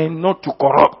of men not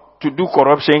to do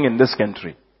corruption in this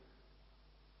country,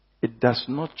 it does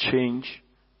not change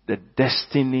the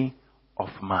destiny of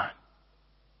man.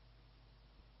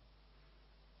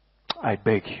 I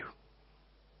beg you.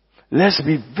 Let's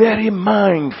be very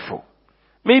mindful.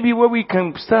 Maybe where we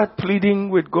can start pleading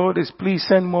with God is, please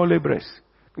send more laborers.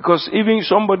 Because even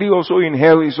somebody also in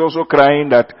hell is also crying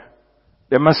that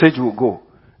the message will go.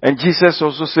 And Jesus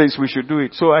also says we should do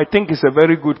it. So I think it's a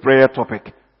very good prayer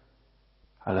topic.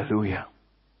 Hallelujah.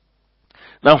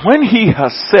 Now when he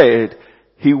has said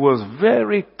He was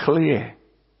very clear.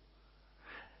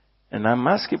 And I'm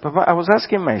asking, Papa, I was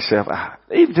asking myself,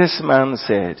 if this man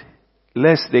said,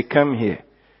 lest they come here,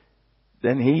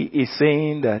 then he is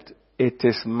saying that it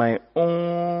is my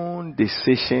own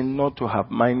decision not to have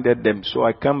minded them, so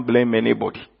I can't blame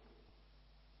anybody.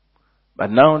 But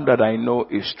now that I know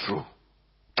it's true,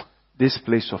 this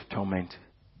place of torment,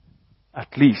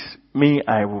 at least me,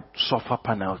 I will suffer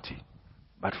penalty.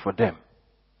 But for them,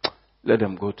 let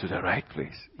them go to the right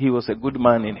place. He was a good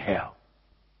man in hell.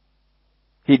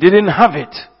 He didn't have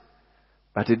it,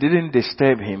 but it didn't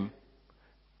disturb him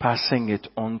passing it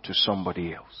on to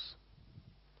somebody else.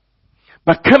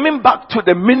 But coming back to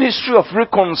the ministry of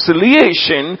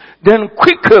reconciliation, then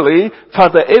quickly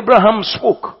Father Abraham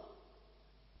spoke.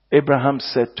 Abraham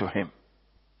said to him,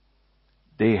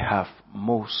 they have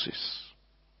Moses.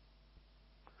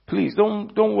 Please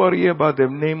don't worry about the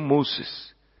name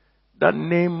Moses. That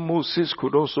name Moses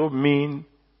could also mean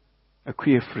a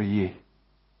Akuefriye.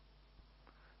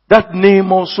 That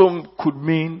name also could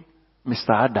mean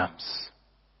Mr. Adams.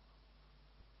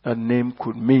 That name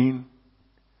could mean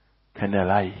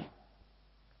Kenelai.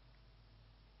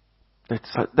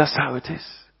 That's how it is.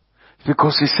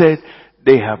 Because he said,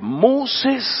 they have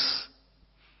Moses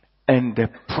and the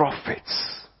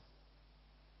prophets.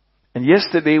 And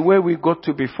yesterday where we got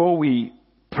to before we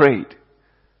prayed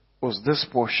was this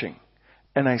portion.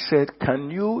 And I said,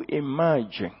 can you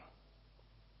imagine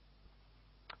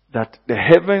that the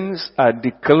heavens are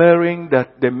declaring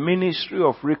that the ministry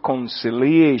of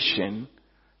reconciliation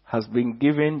has been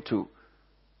given to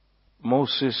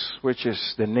Moses, which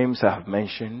is the names I have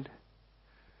mentioned,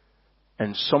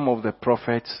 and some of the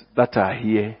prophets that are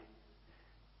here,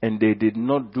 and they did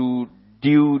not do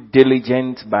due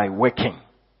diligence by working.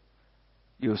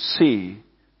 You see,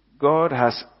 God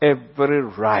has every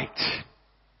right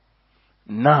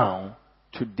now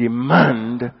to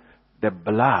demand the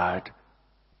blood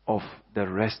of the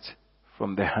rest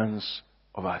from the hands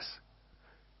of us.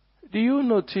 Do you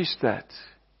notice that?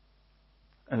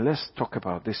 And let's talk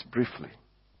about this briefly.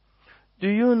 Do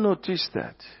you notice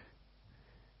that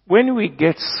when we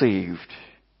get saved,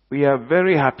 we are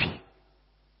very happy?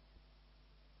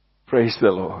 Praise the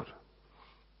Lord.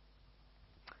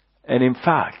 And in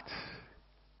fact,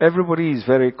 everybody is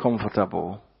very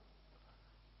comfortable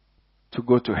to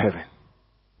go to heaven.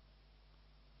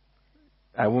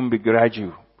 I won't begrudge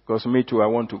you, because me too, I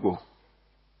want to go.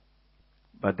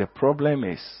 But the problem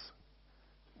is,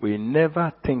 we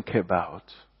never think about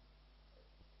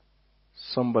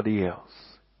somebody else.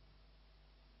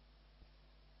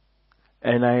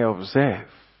 And I observe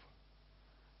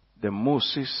the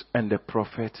Moses and the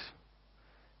prophet,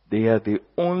 they are the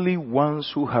only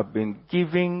ones who have been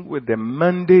given with the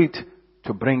mandate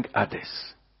to bring others.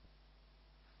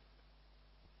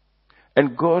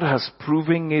 And God has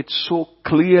proven it so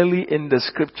clearly in the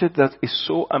scripture that is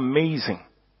so amazing.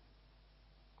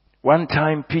 One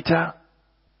time Peter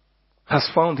has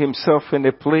found himself in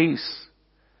a place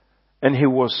and he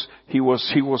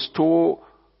was too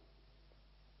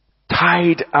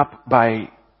tied up by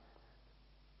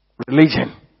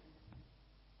religion.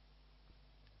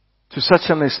 To such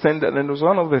an extent that, and it was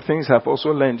one of the things I've also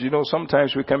learned,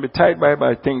 sometimes we can be tied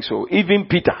by things. So even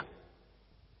Peter,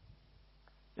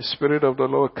 the Spirit of the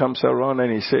Lord comes around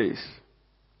and he says,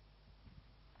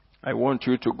 I want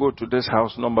you to go to this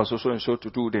house number so and so to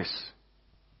do this.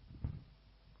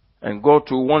 And go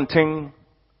to wanting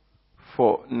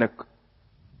for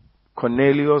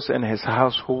Cornelius and his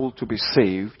household to be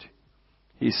saved.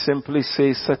 He simply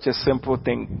says such a simple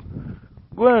thing.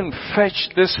 Go and fetch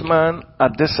this man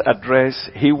at this address.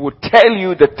 He will tell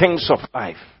you the things of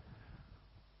life.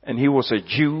 And he was a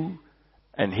Jew,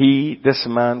 and this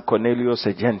man, Cornelius,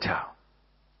 a Gentile.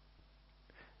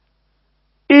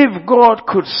 If God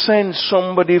could send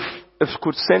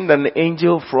could send an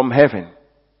angel from heaven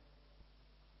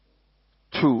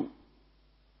to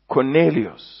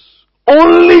Cornelius,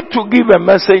 only to give a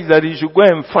message that he should go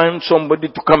and find somebody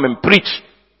to come and preach,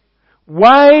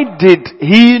 why did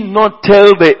he not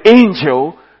tell the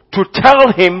angel to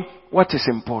tell him what is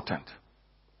important?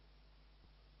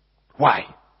 Why?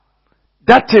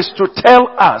 That is to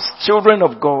tell us, children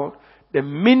of God, the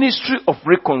ministry of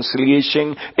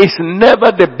reconciliation is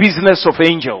never the business of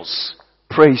angels.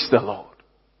 Praise the Lord.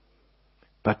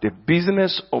 But the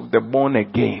business of the born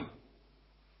again,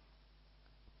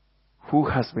 who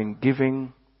has been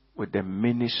given with the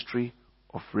ministry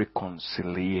of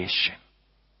reconciliation.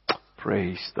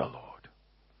 Praise the Lord.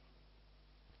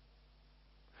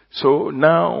 So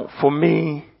now, for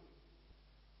me,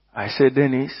 I said,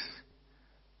 Dennis,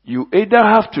 you either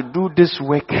have to do this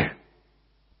work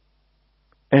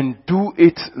And do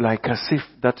it like as if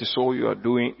that is all you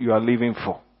are living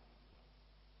for.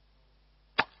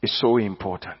 It's so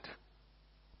important.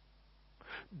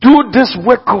 Do this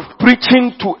work of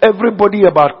preaching to everybody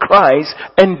about Christ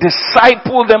and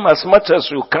disciple them as much as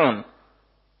you can.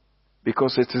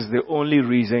 Because it is the only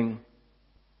reason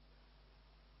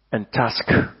and task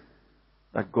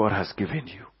that God has given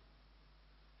you.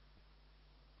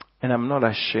 And I'm not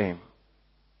ashamed.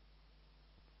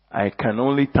 I can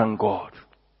only thank God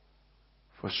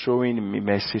for showing me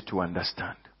mercy to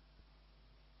understand.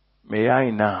 May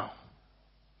I now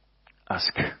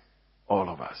ask all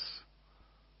of us,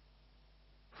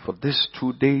 for these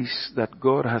 2 days that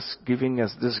God has given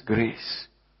us this grace,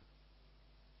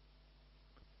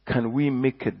 can we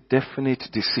make a definite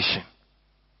decision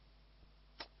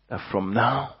that from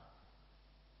now,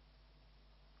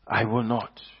 I will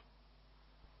not.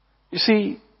 You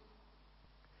see,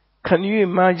 can you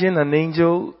imagine an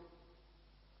angel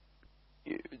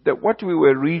that what we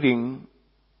were reading,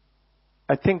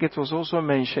 I think it was also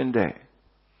mentioned there.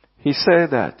 He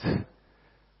said that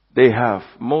they have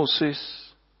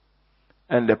Moses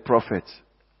and the prophets.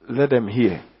 Let them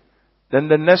hear. Then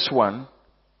the next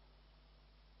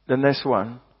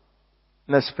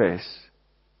verse.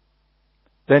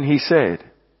 Then he said,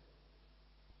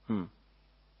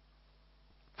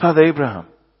 Father Abraham,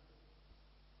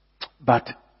 but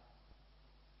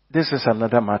this is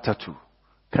another matter too.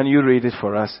 Can you read it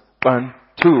for us? 1,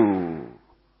 2.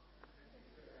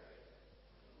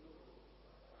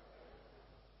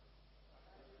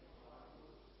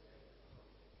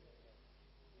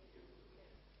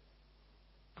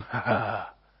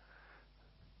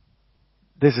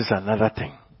 This is another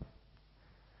thing.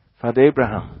 Father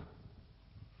Abraham,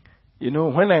 you know,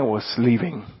 when I was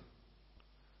leaving,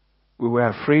 we were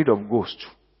afraid of ghosts.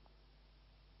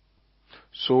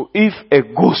 So if a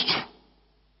ghost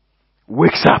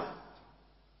wakes up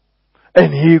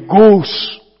and he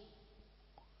goes,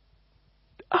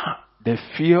 the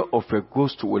fear of a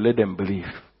ghost will let them believe.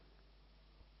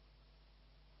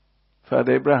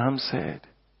 Father Abraham said,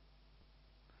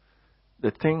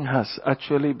 the thing has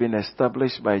actually been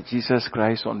established by Jesus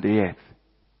Christ on the earth,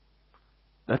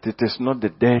 that it is not the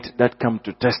dead that come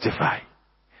to testify,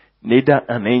 neither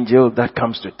an angel that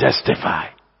comes to testify.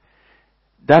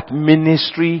 That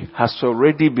ministry has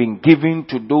already been given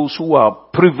to those who are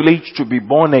privileged to be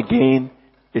born again.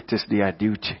 It is their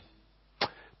duty.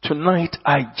 Tonight,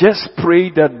 I just pray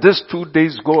that these 2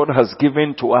 days God has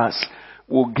given to us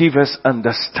will give us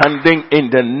understanding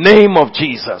in the name of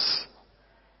Jesus.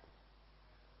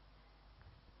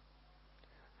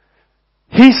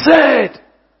 He said,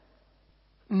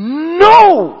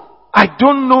 no. I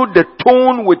don't know the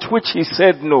tone with which he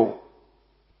said no.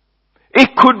 It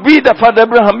could be that, Father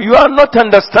Abraham, you are not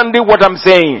understanding what I'm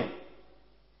saying.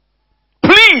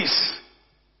 Please,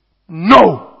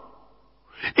 no.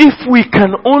 If we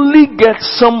can only get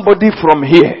somebody from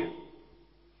here,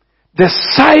 the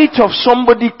sight of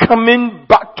somebody coming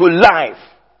back to life,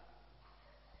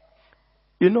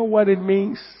 you know what it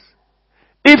means?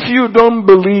 If you don't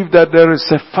believe that there is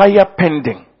a fire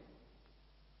pending,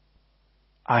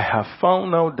 I have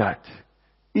found out that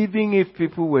even if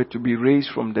people were to be raised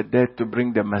from the dead to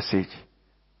bring the message,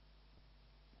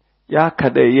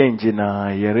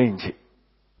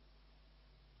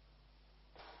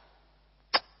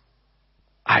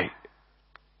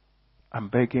 I'm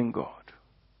begging God,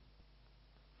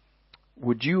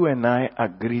 would you and I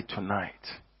agree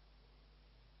tonight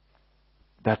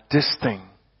that this thing,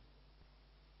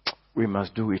 we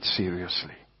must do it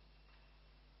seriously?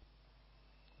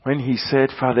 When he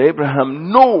said, Father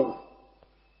Abraham, no.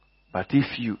 But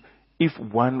if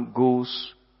one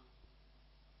goes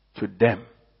to them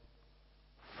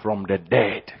from the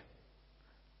dead,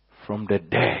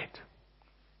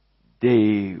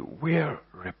 they will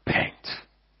repent.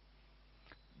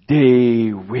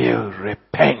 They will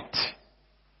repent.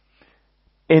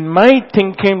 In my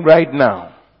thinking right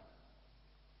now,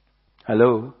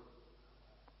 hello,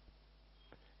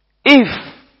 if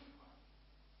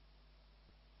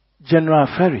General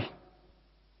Ferry,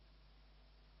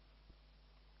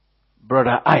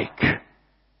 Brother Ike,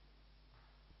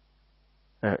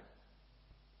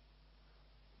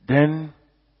 then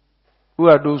who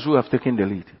are those who have taken the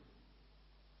lead?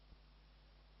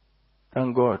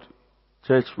 Thank God.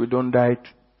 Church, we don't die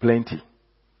plenty.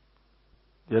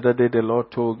 The other day the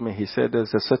Lord told me, He said,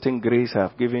 there's a certain grace I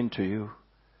have given to you.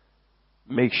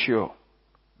 Make sure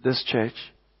this church,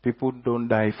 people don't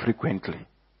die frequently.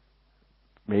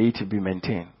 May it be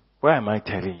maintained. Why am I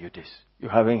telling you this? You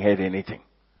haven't heard anything.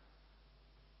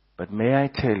 But may I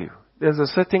tell you, there's a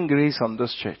certain grace on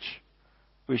this church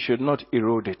We should not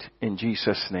erode it in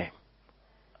Jesus' name.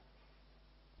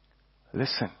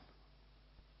 Listen.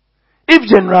 If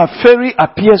General Ferry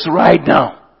appears right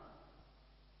now,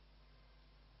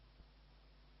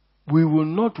 we will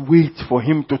not wait for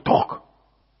him to talk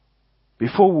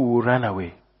before we will run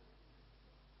away.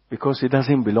 Because he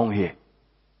doesn't belong here.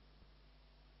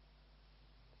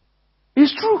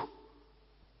 It's true.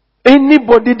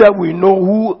 Anybody that we know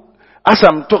who, as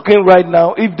I'm talking right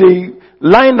now, if they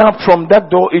line up from that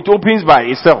door, it opens by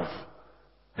itself.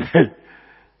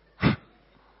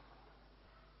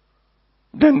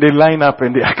 Then they line up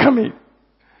and they are coming.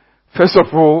 First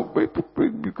of all,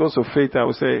 because of faith, I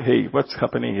will say, hey, what's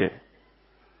happening here?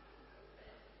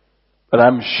 But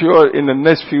I'm sure in the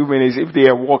next few minutes, if they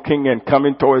are walking and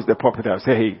coming towards the pulpit, I'll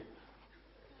say, hey,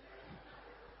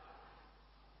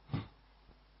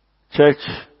 church,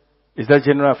 is that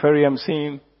General Ferry I'm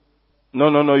seeing?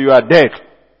 No, you are dead.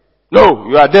 No,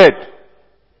 you are dead.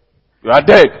 You are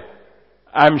dead.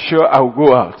 I'm sure I'll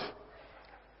go out.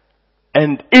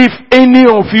 And if any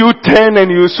of you turn and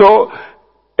you saw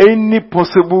any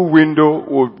possible window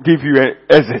will give you an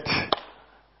exit.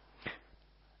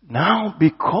 Now,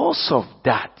 because of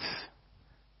that,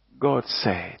 God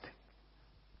said,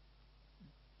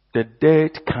 the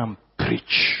dead can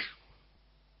preach,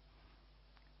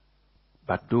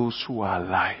 but those who are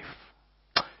alive.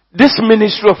 This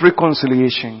ministry of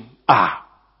reconciliation,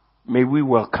 may we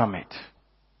welcome it.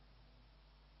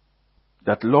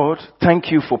 That, Lord,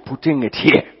 thank you for putting it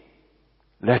here.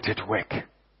 Let it work.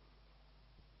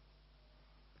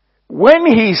 When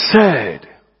he said,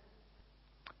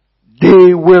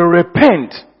 they will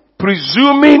repent,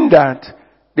 presuming that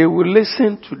they will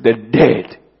listen to the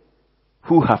dead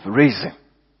who have risen.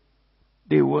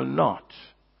 They will not.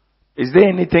 Is there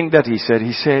anything that he said?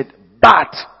 He said,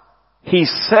 but he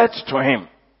said to him,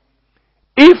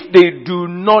 if they do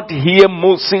not hear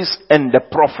Moses and the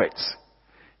prophets,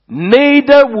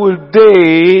 neither will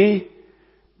they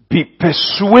be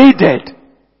persuaded,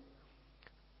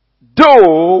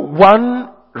 though one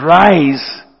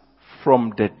rise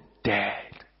from the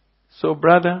dead. So,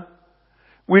 brother,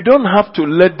 we don't have to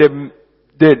let the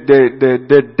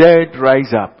dead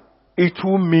rise up. It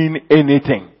won't mean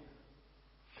anything.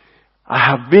 I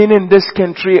have been in this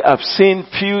country, I've seen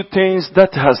few things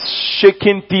that has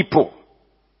shaken people.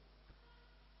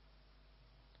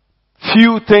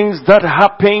 Few things that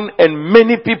happened and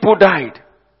many people died.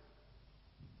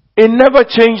 It never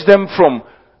changed them from,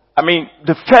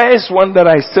 the first one that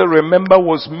I still remember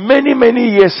was many,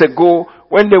 many years ago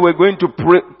when they were going to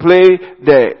play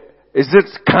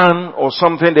CAN or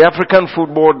something, the African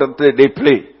football that they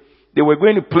play. They were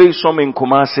going to play some in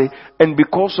Kumasi, and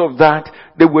because of that,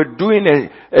 they were doing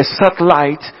a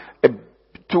satellite,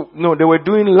 they were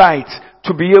doing lights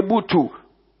to be able to,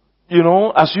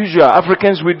 as usual,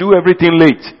 Africans, we do everything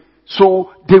late.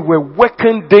 So they were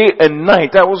working day and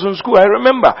night. I was in school, I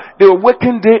remember. They were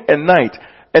working day and night.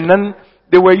 And then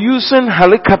they were using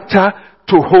helicopter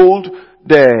to hold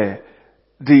the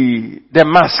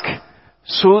mask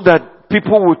so that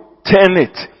people would turn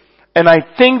it. And I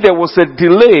think there was a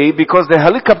delay because the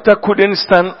helicopter couldn't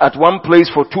stand at one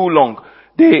place for too long.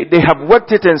 They have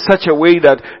worked it in such a way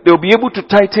that they'll be able to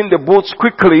tighten the boats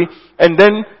quickly, and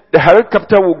then the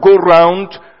helicopter will go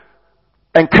round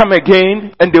and come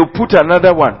again, and they'll put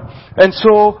another one. And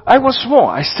so I was small.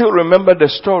 I still remember the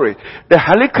story. The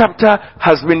helicopter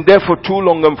has been there for too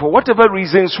long, and for whatever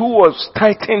reasons, who was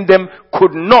tightening them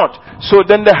could not. So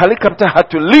then the helicopter had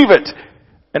to leave it.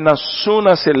 And as soon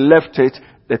as it left it,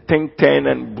 the thing turned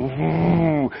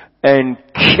and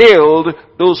killed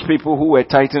those people who were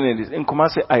tightening it. In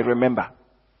Kumasi, I remember.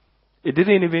 It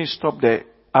didn't even stop the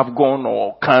Afghan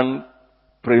or CAN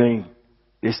praying.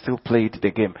 They still played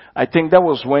the game. I think that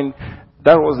was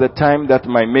the time that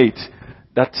my mate,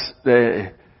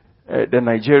 the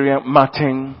Nigerian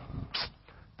Martin,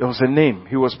 there was a name.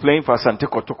 He was playing for Asante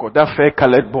Kotoko, that fair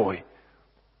colored boy.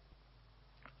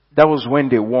 That was when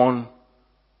they won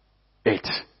it.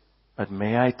 But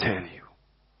may I tell you,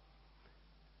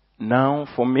 now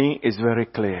for me it's very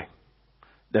clear.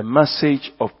 The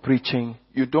message of preaching,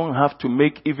 you don't have to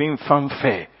make even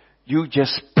fanfare. You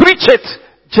just preach it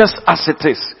just as it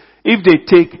is. If they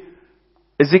take,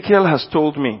 Ezekiel has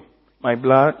told me, my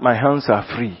hands are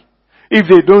free. If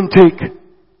they don't take,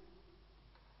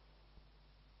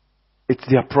 it's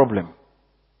their problem.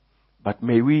 But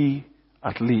may we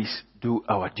at least do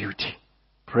our duty.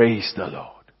 Praise the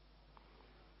Lord.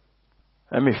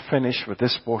 Let me finish with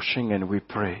this portion and we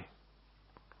pray.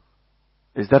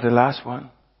 Is that the last one?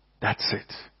 That's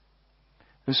it.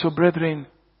 And so, brethren,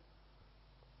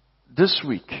 this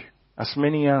week, as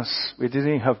many as we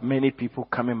didn't have many people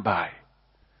coming by,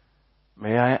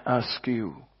 may I ask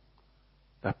you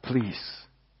that please,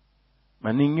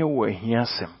 maninyo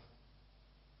wehiasem,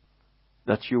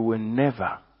 that you will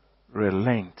never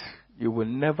relent, you will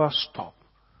never stop,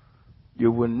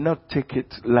 you will not take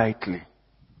it lightly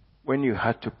when you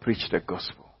had to preach the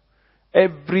gospel.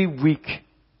 Every week,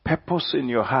 purpose in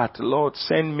your heart, Lord,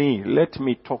 send me, let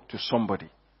me talk to somebody.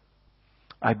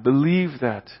 I believe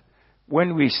that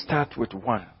when we start with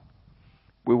one,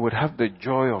 we would have the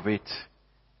joy of it,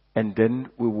 and then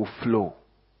we will flow.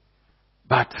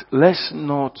 But let's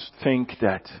not think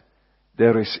that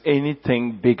there is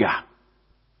anything bigger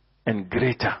and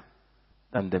greater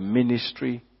than the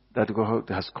ministry that God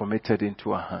has committed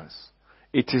into our hands.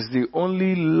 It is the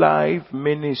only live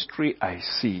ministry I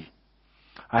see.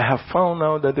 I have found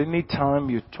out that any time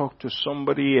you talk to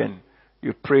somebody and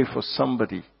you pray for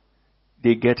somebody,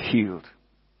 they get healed.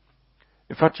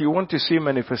 In fact, you want to see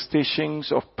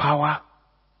manifestations of power,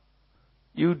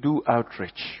 you do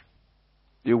outreach.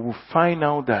 You will find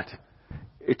out that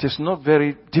it is not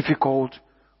very difficult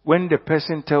when the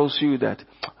person tells you that,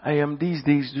 I am these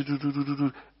days,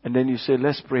 and then you say,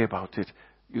 let's pray about it.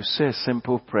 You say a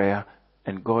simple prayer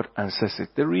and God answers it.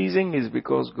 The reason is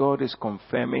because God is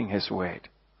confirming His word.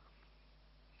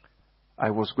 I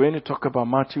was going to talk about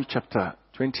Matthew chapter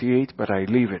 28, but I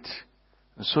leave it.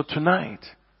 And so tonight,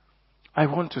 I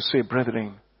want to say,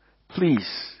 brethren, please,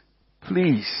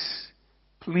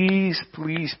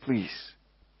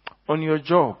 on your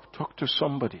job, talk to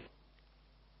somebody.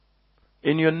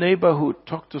 In your neighborhood,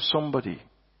 talk to somebody.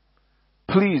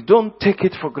 Please don't take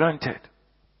it for granted.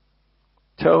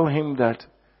 Tell him that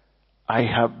I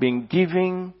have been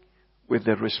given with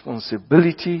the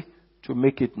responsibility to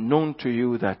make it known to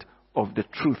you that of the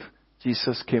truth,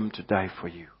 Jesus came to die for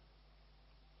you.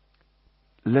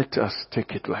 Let us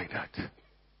take it like that.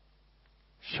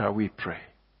 Shall we pray?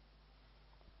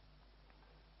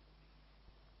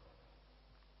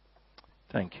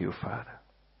 Thank you, Father.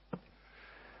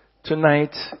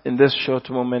 Tonight, in this short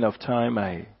moment of time,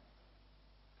 I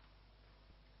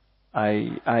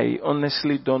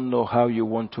honestly don't know how you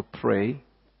want to pray.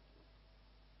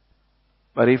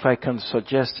 But if I can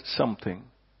suggest something,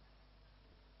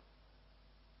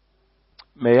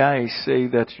 may I say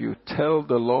that you tell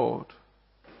the Lord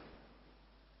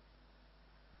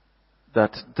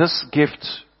that this gift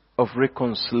of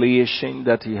reconciliation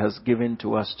that He has given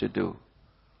to us to do,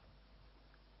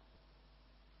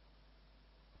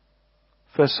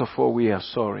 first of all, we are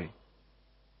sorry.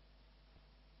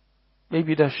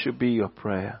 Maybe that should be your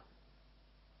prayer.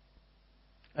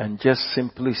 And just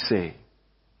simply say,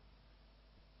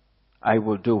 I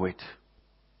will do it.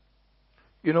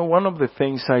 You know, one of the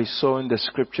things I saw in the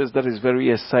scriptures that is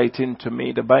very exciting to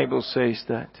me, the Bible says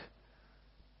that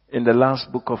in the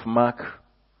last book of Mark,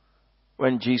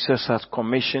 when Jesus has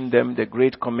commissioned them, the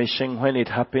Great Commission, when it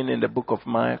happened in the book of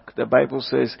Mark, the Bible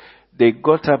says they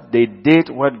got up, they did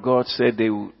what God said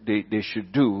they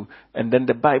should do. And then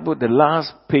the Bible, the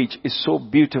last page is so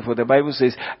beautiful. The Bible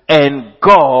says, and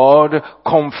God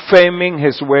confirming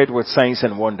His word with signs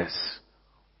and wonders.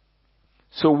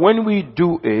 So when we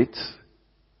do it,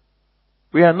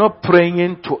 we are not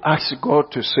praying to ask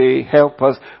God to say, help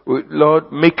us.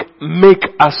 Lord, make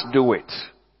us do it.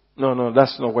 No,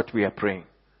 that's not what we are praying.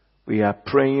 We are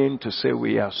praying to say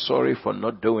we are sorry for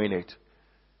not doing it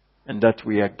and that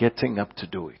we are getting up to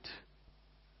do it.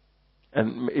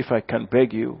 And if I can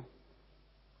beg you,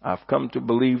 I've come to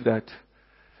believe that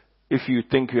if you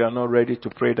think you are not ready to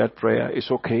pray that prayer, it's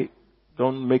okay.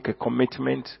 Don't make a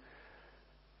commitment.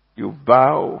 You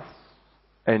vow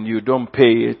and you don't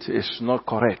pay it, it's not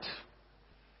correct.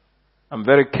 I'm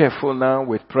very careful now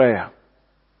with prayer.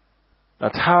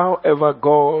 That however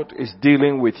God is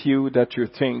dealing with you, that you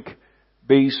think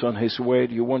based on His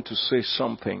word you want to say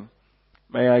something,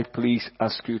 may I please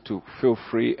ask you to feel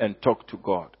free and talk to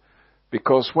God.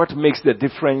 Because what makes the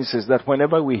difference is that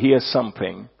whenever we hear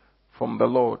something from the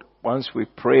Lord, once we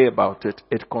pray about it,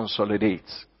 it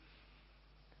consolidates.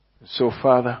 So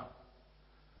Father,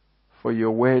 for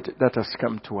your word that has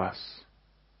come to us,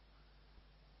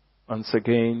 once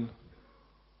again,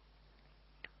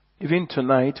 even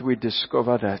tonight we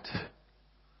discover that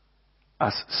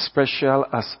as special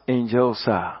as angels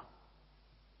are,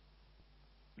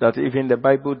 that even the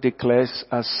Bible declares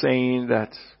as saying that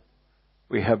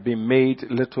we have been made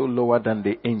little lower than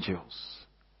the angels.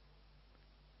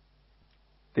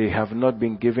 They have not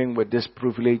been given with this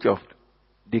privilege of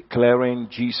declaring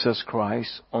Jesus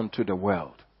Christ unto the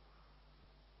world.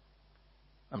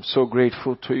 I'm so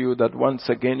grateful to you that once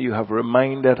again you have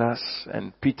reminded us,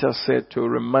 and Peter said to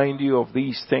remind you of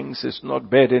these things is not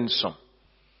burdensome.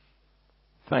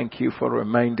 Thank you for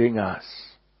reminding us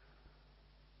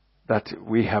that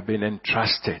we have been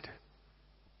entrusted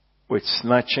with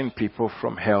snatching people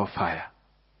from hellfire.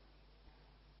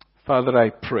 Father, I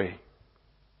pray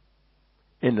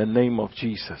in the name of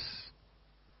Jesus,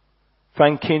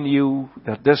 thanking you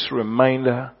that this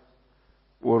reminder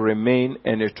will remain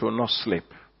and it will not slip.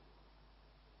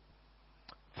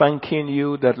 Thanking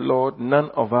you that, Lord,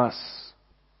 none of us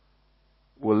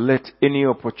will let any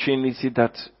opportunity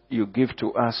that you give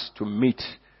to us to meet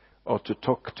or to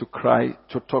talk to Christ,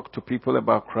 to talk to people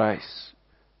about Christ.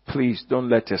 Please don't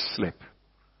let us slip.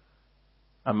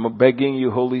 I'm begging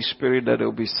you, Holy Spirit, that it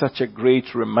will be such a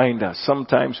great reminder.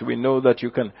 Sometimes we know that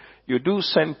you do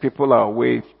send people our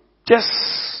way just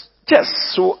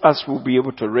so as we'll be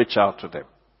able to reach out to them.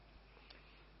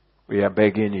 We are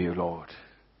begging you, Lord.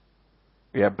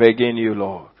 We are begging you,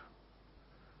 Lord.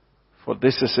 For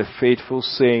this is a faithful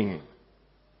saying,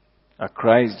 that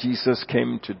Christ Jesus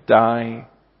came to die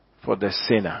for the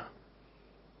sinner.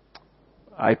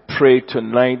 I pray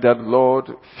tonight that, Lord,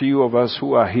 few of us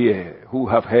who are here, who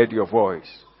have heard your voice,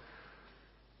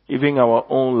 even our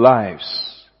own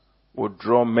lives, will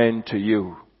draw men to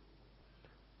you.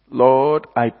 Lord,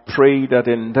 I pray that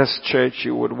in this church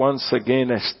you would once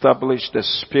again establish the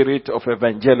spirit of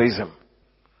evangelism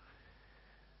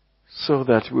so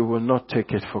that we will not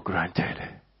take it for granted.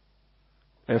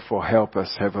 Therefore, help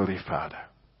us, Heavenly Father,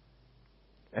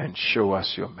 and show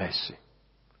us your mercy.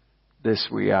 This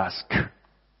we ask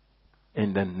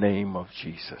in the name of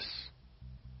Jesus.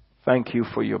 Thank you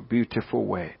for your beautiful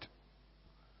word.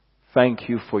 Thank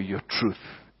you for your truth.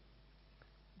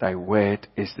 Thy word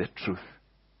is the truth.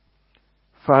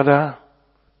 Father,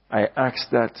 I ask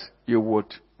that you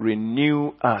would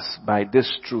renew us by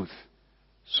this truth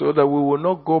so that we will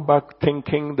not go back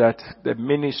thinking that the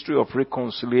ministry of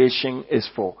reconciliation is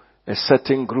for a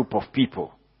certain group of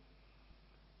people.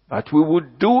 But we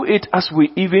would do it as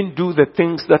we even do the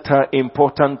things that are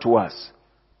important to us.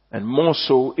 And more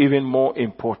so, even more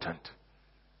important,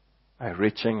 by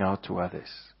reaching out to others.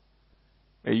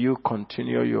 May you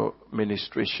continue your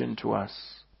ministration to us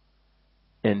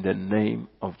in the name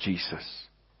of Jesus.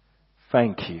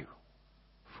 Thank you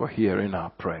for hearing our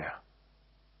prayer.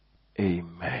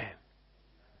 Amen.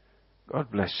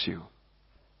 God bless you.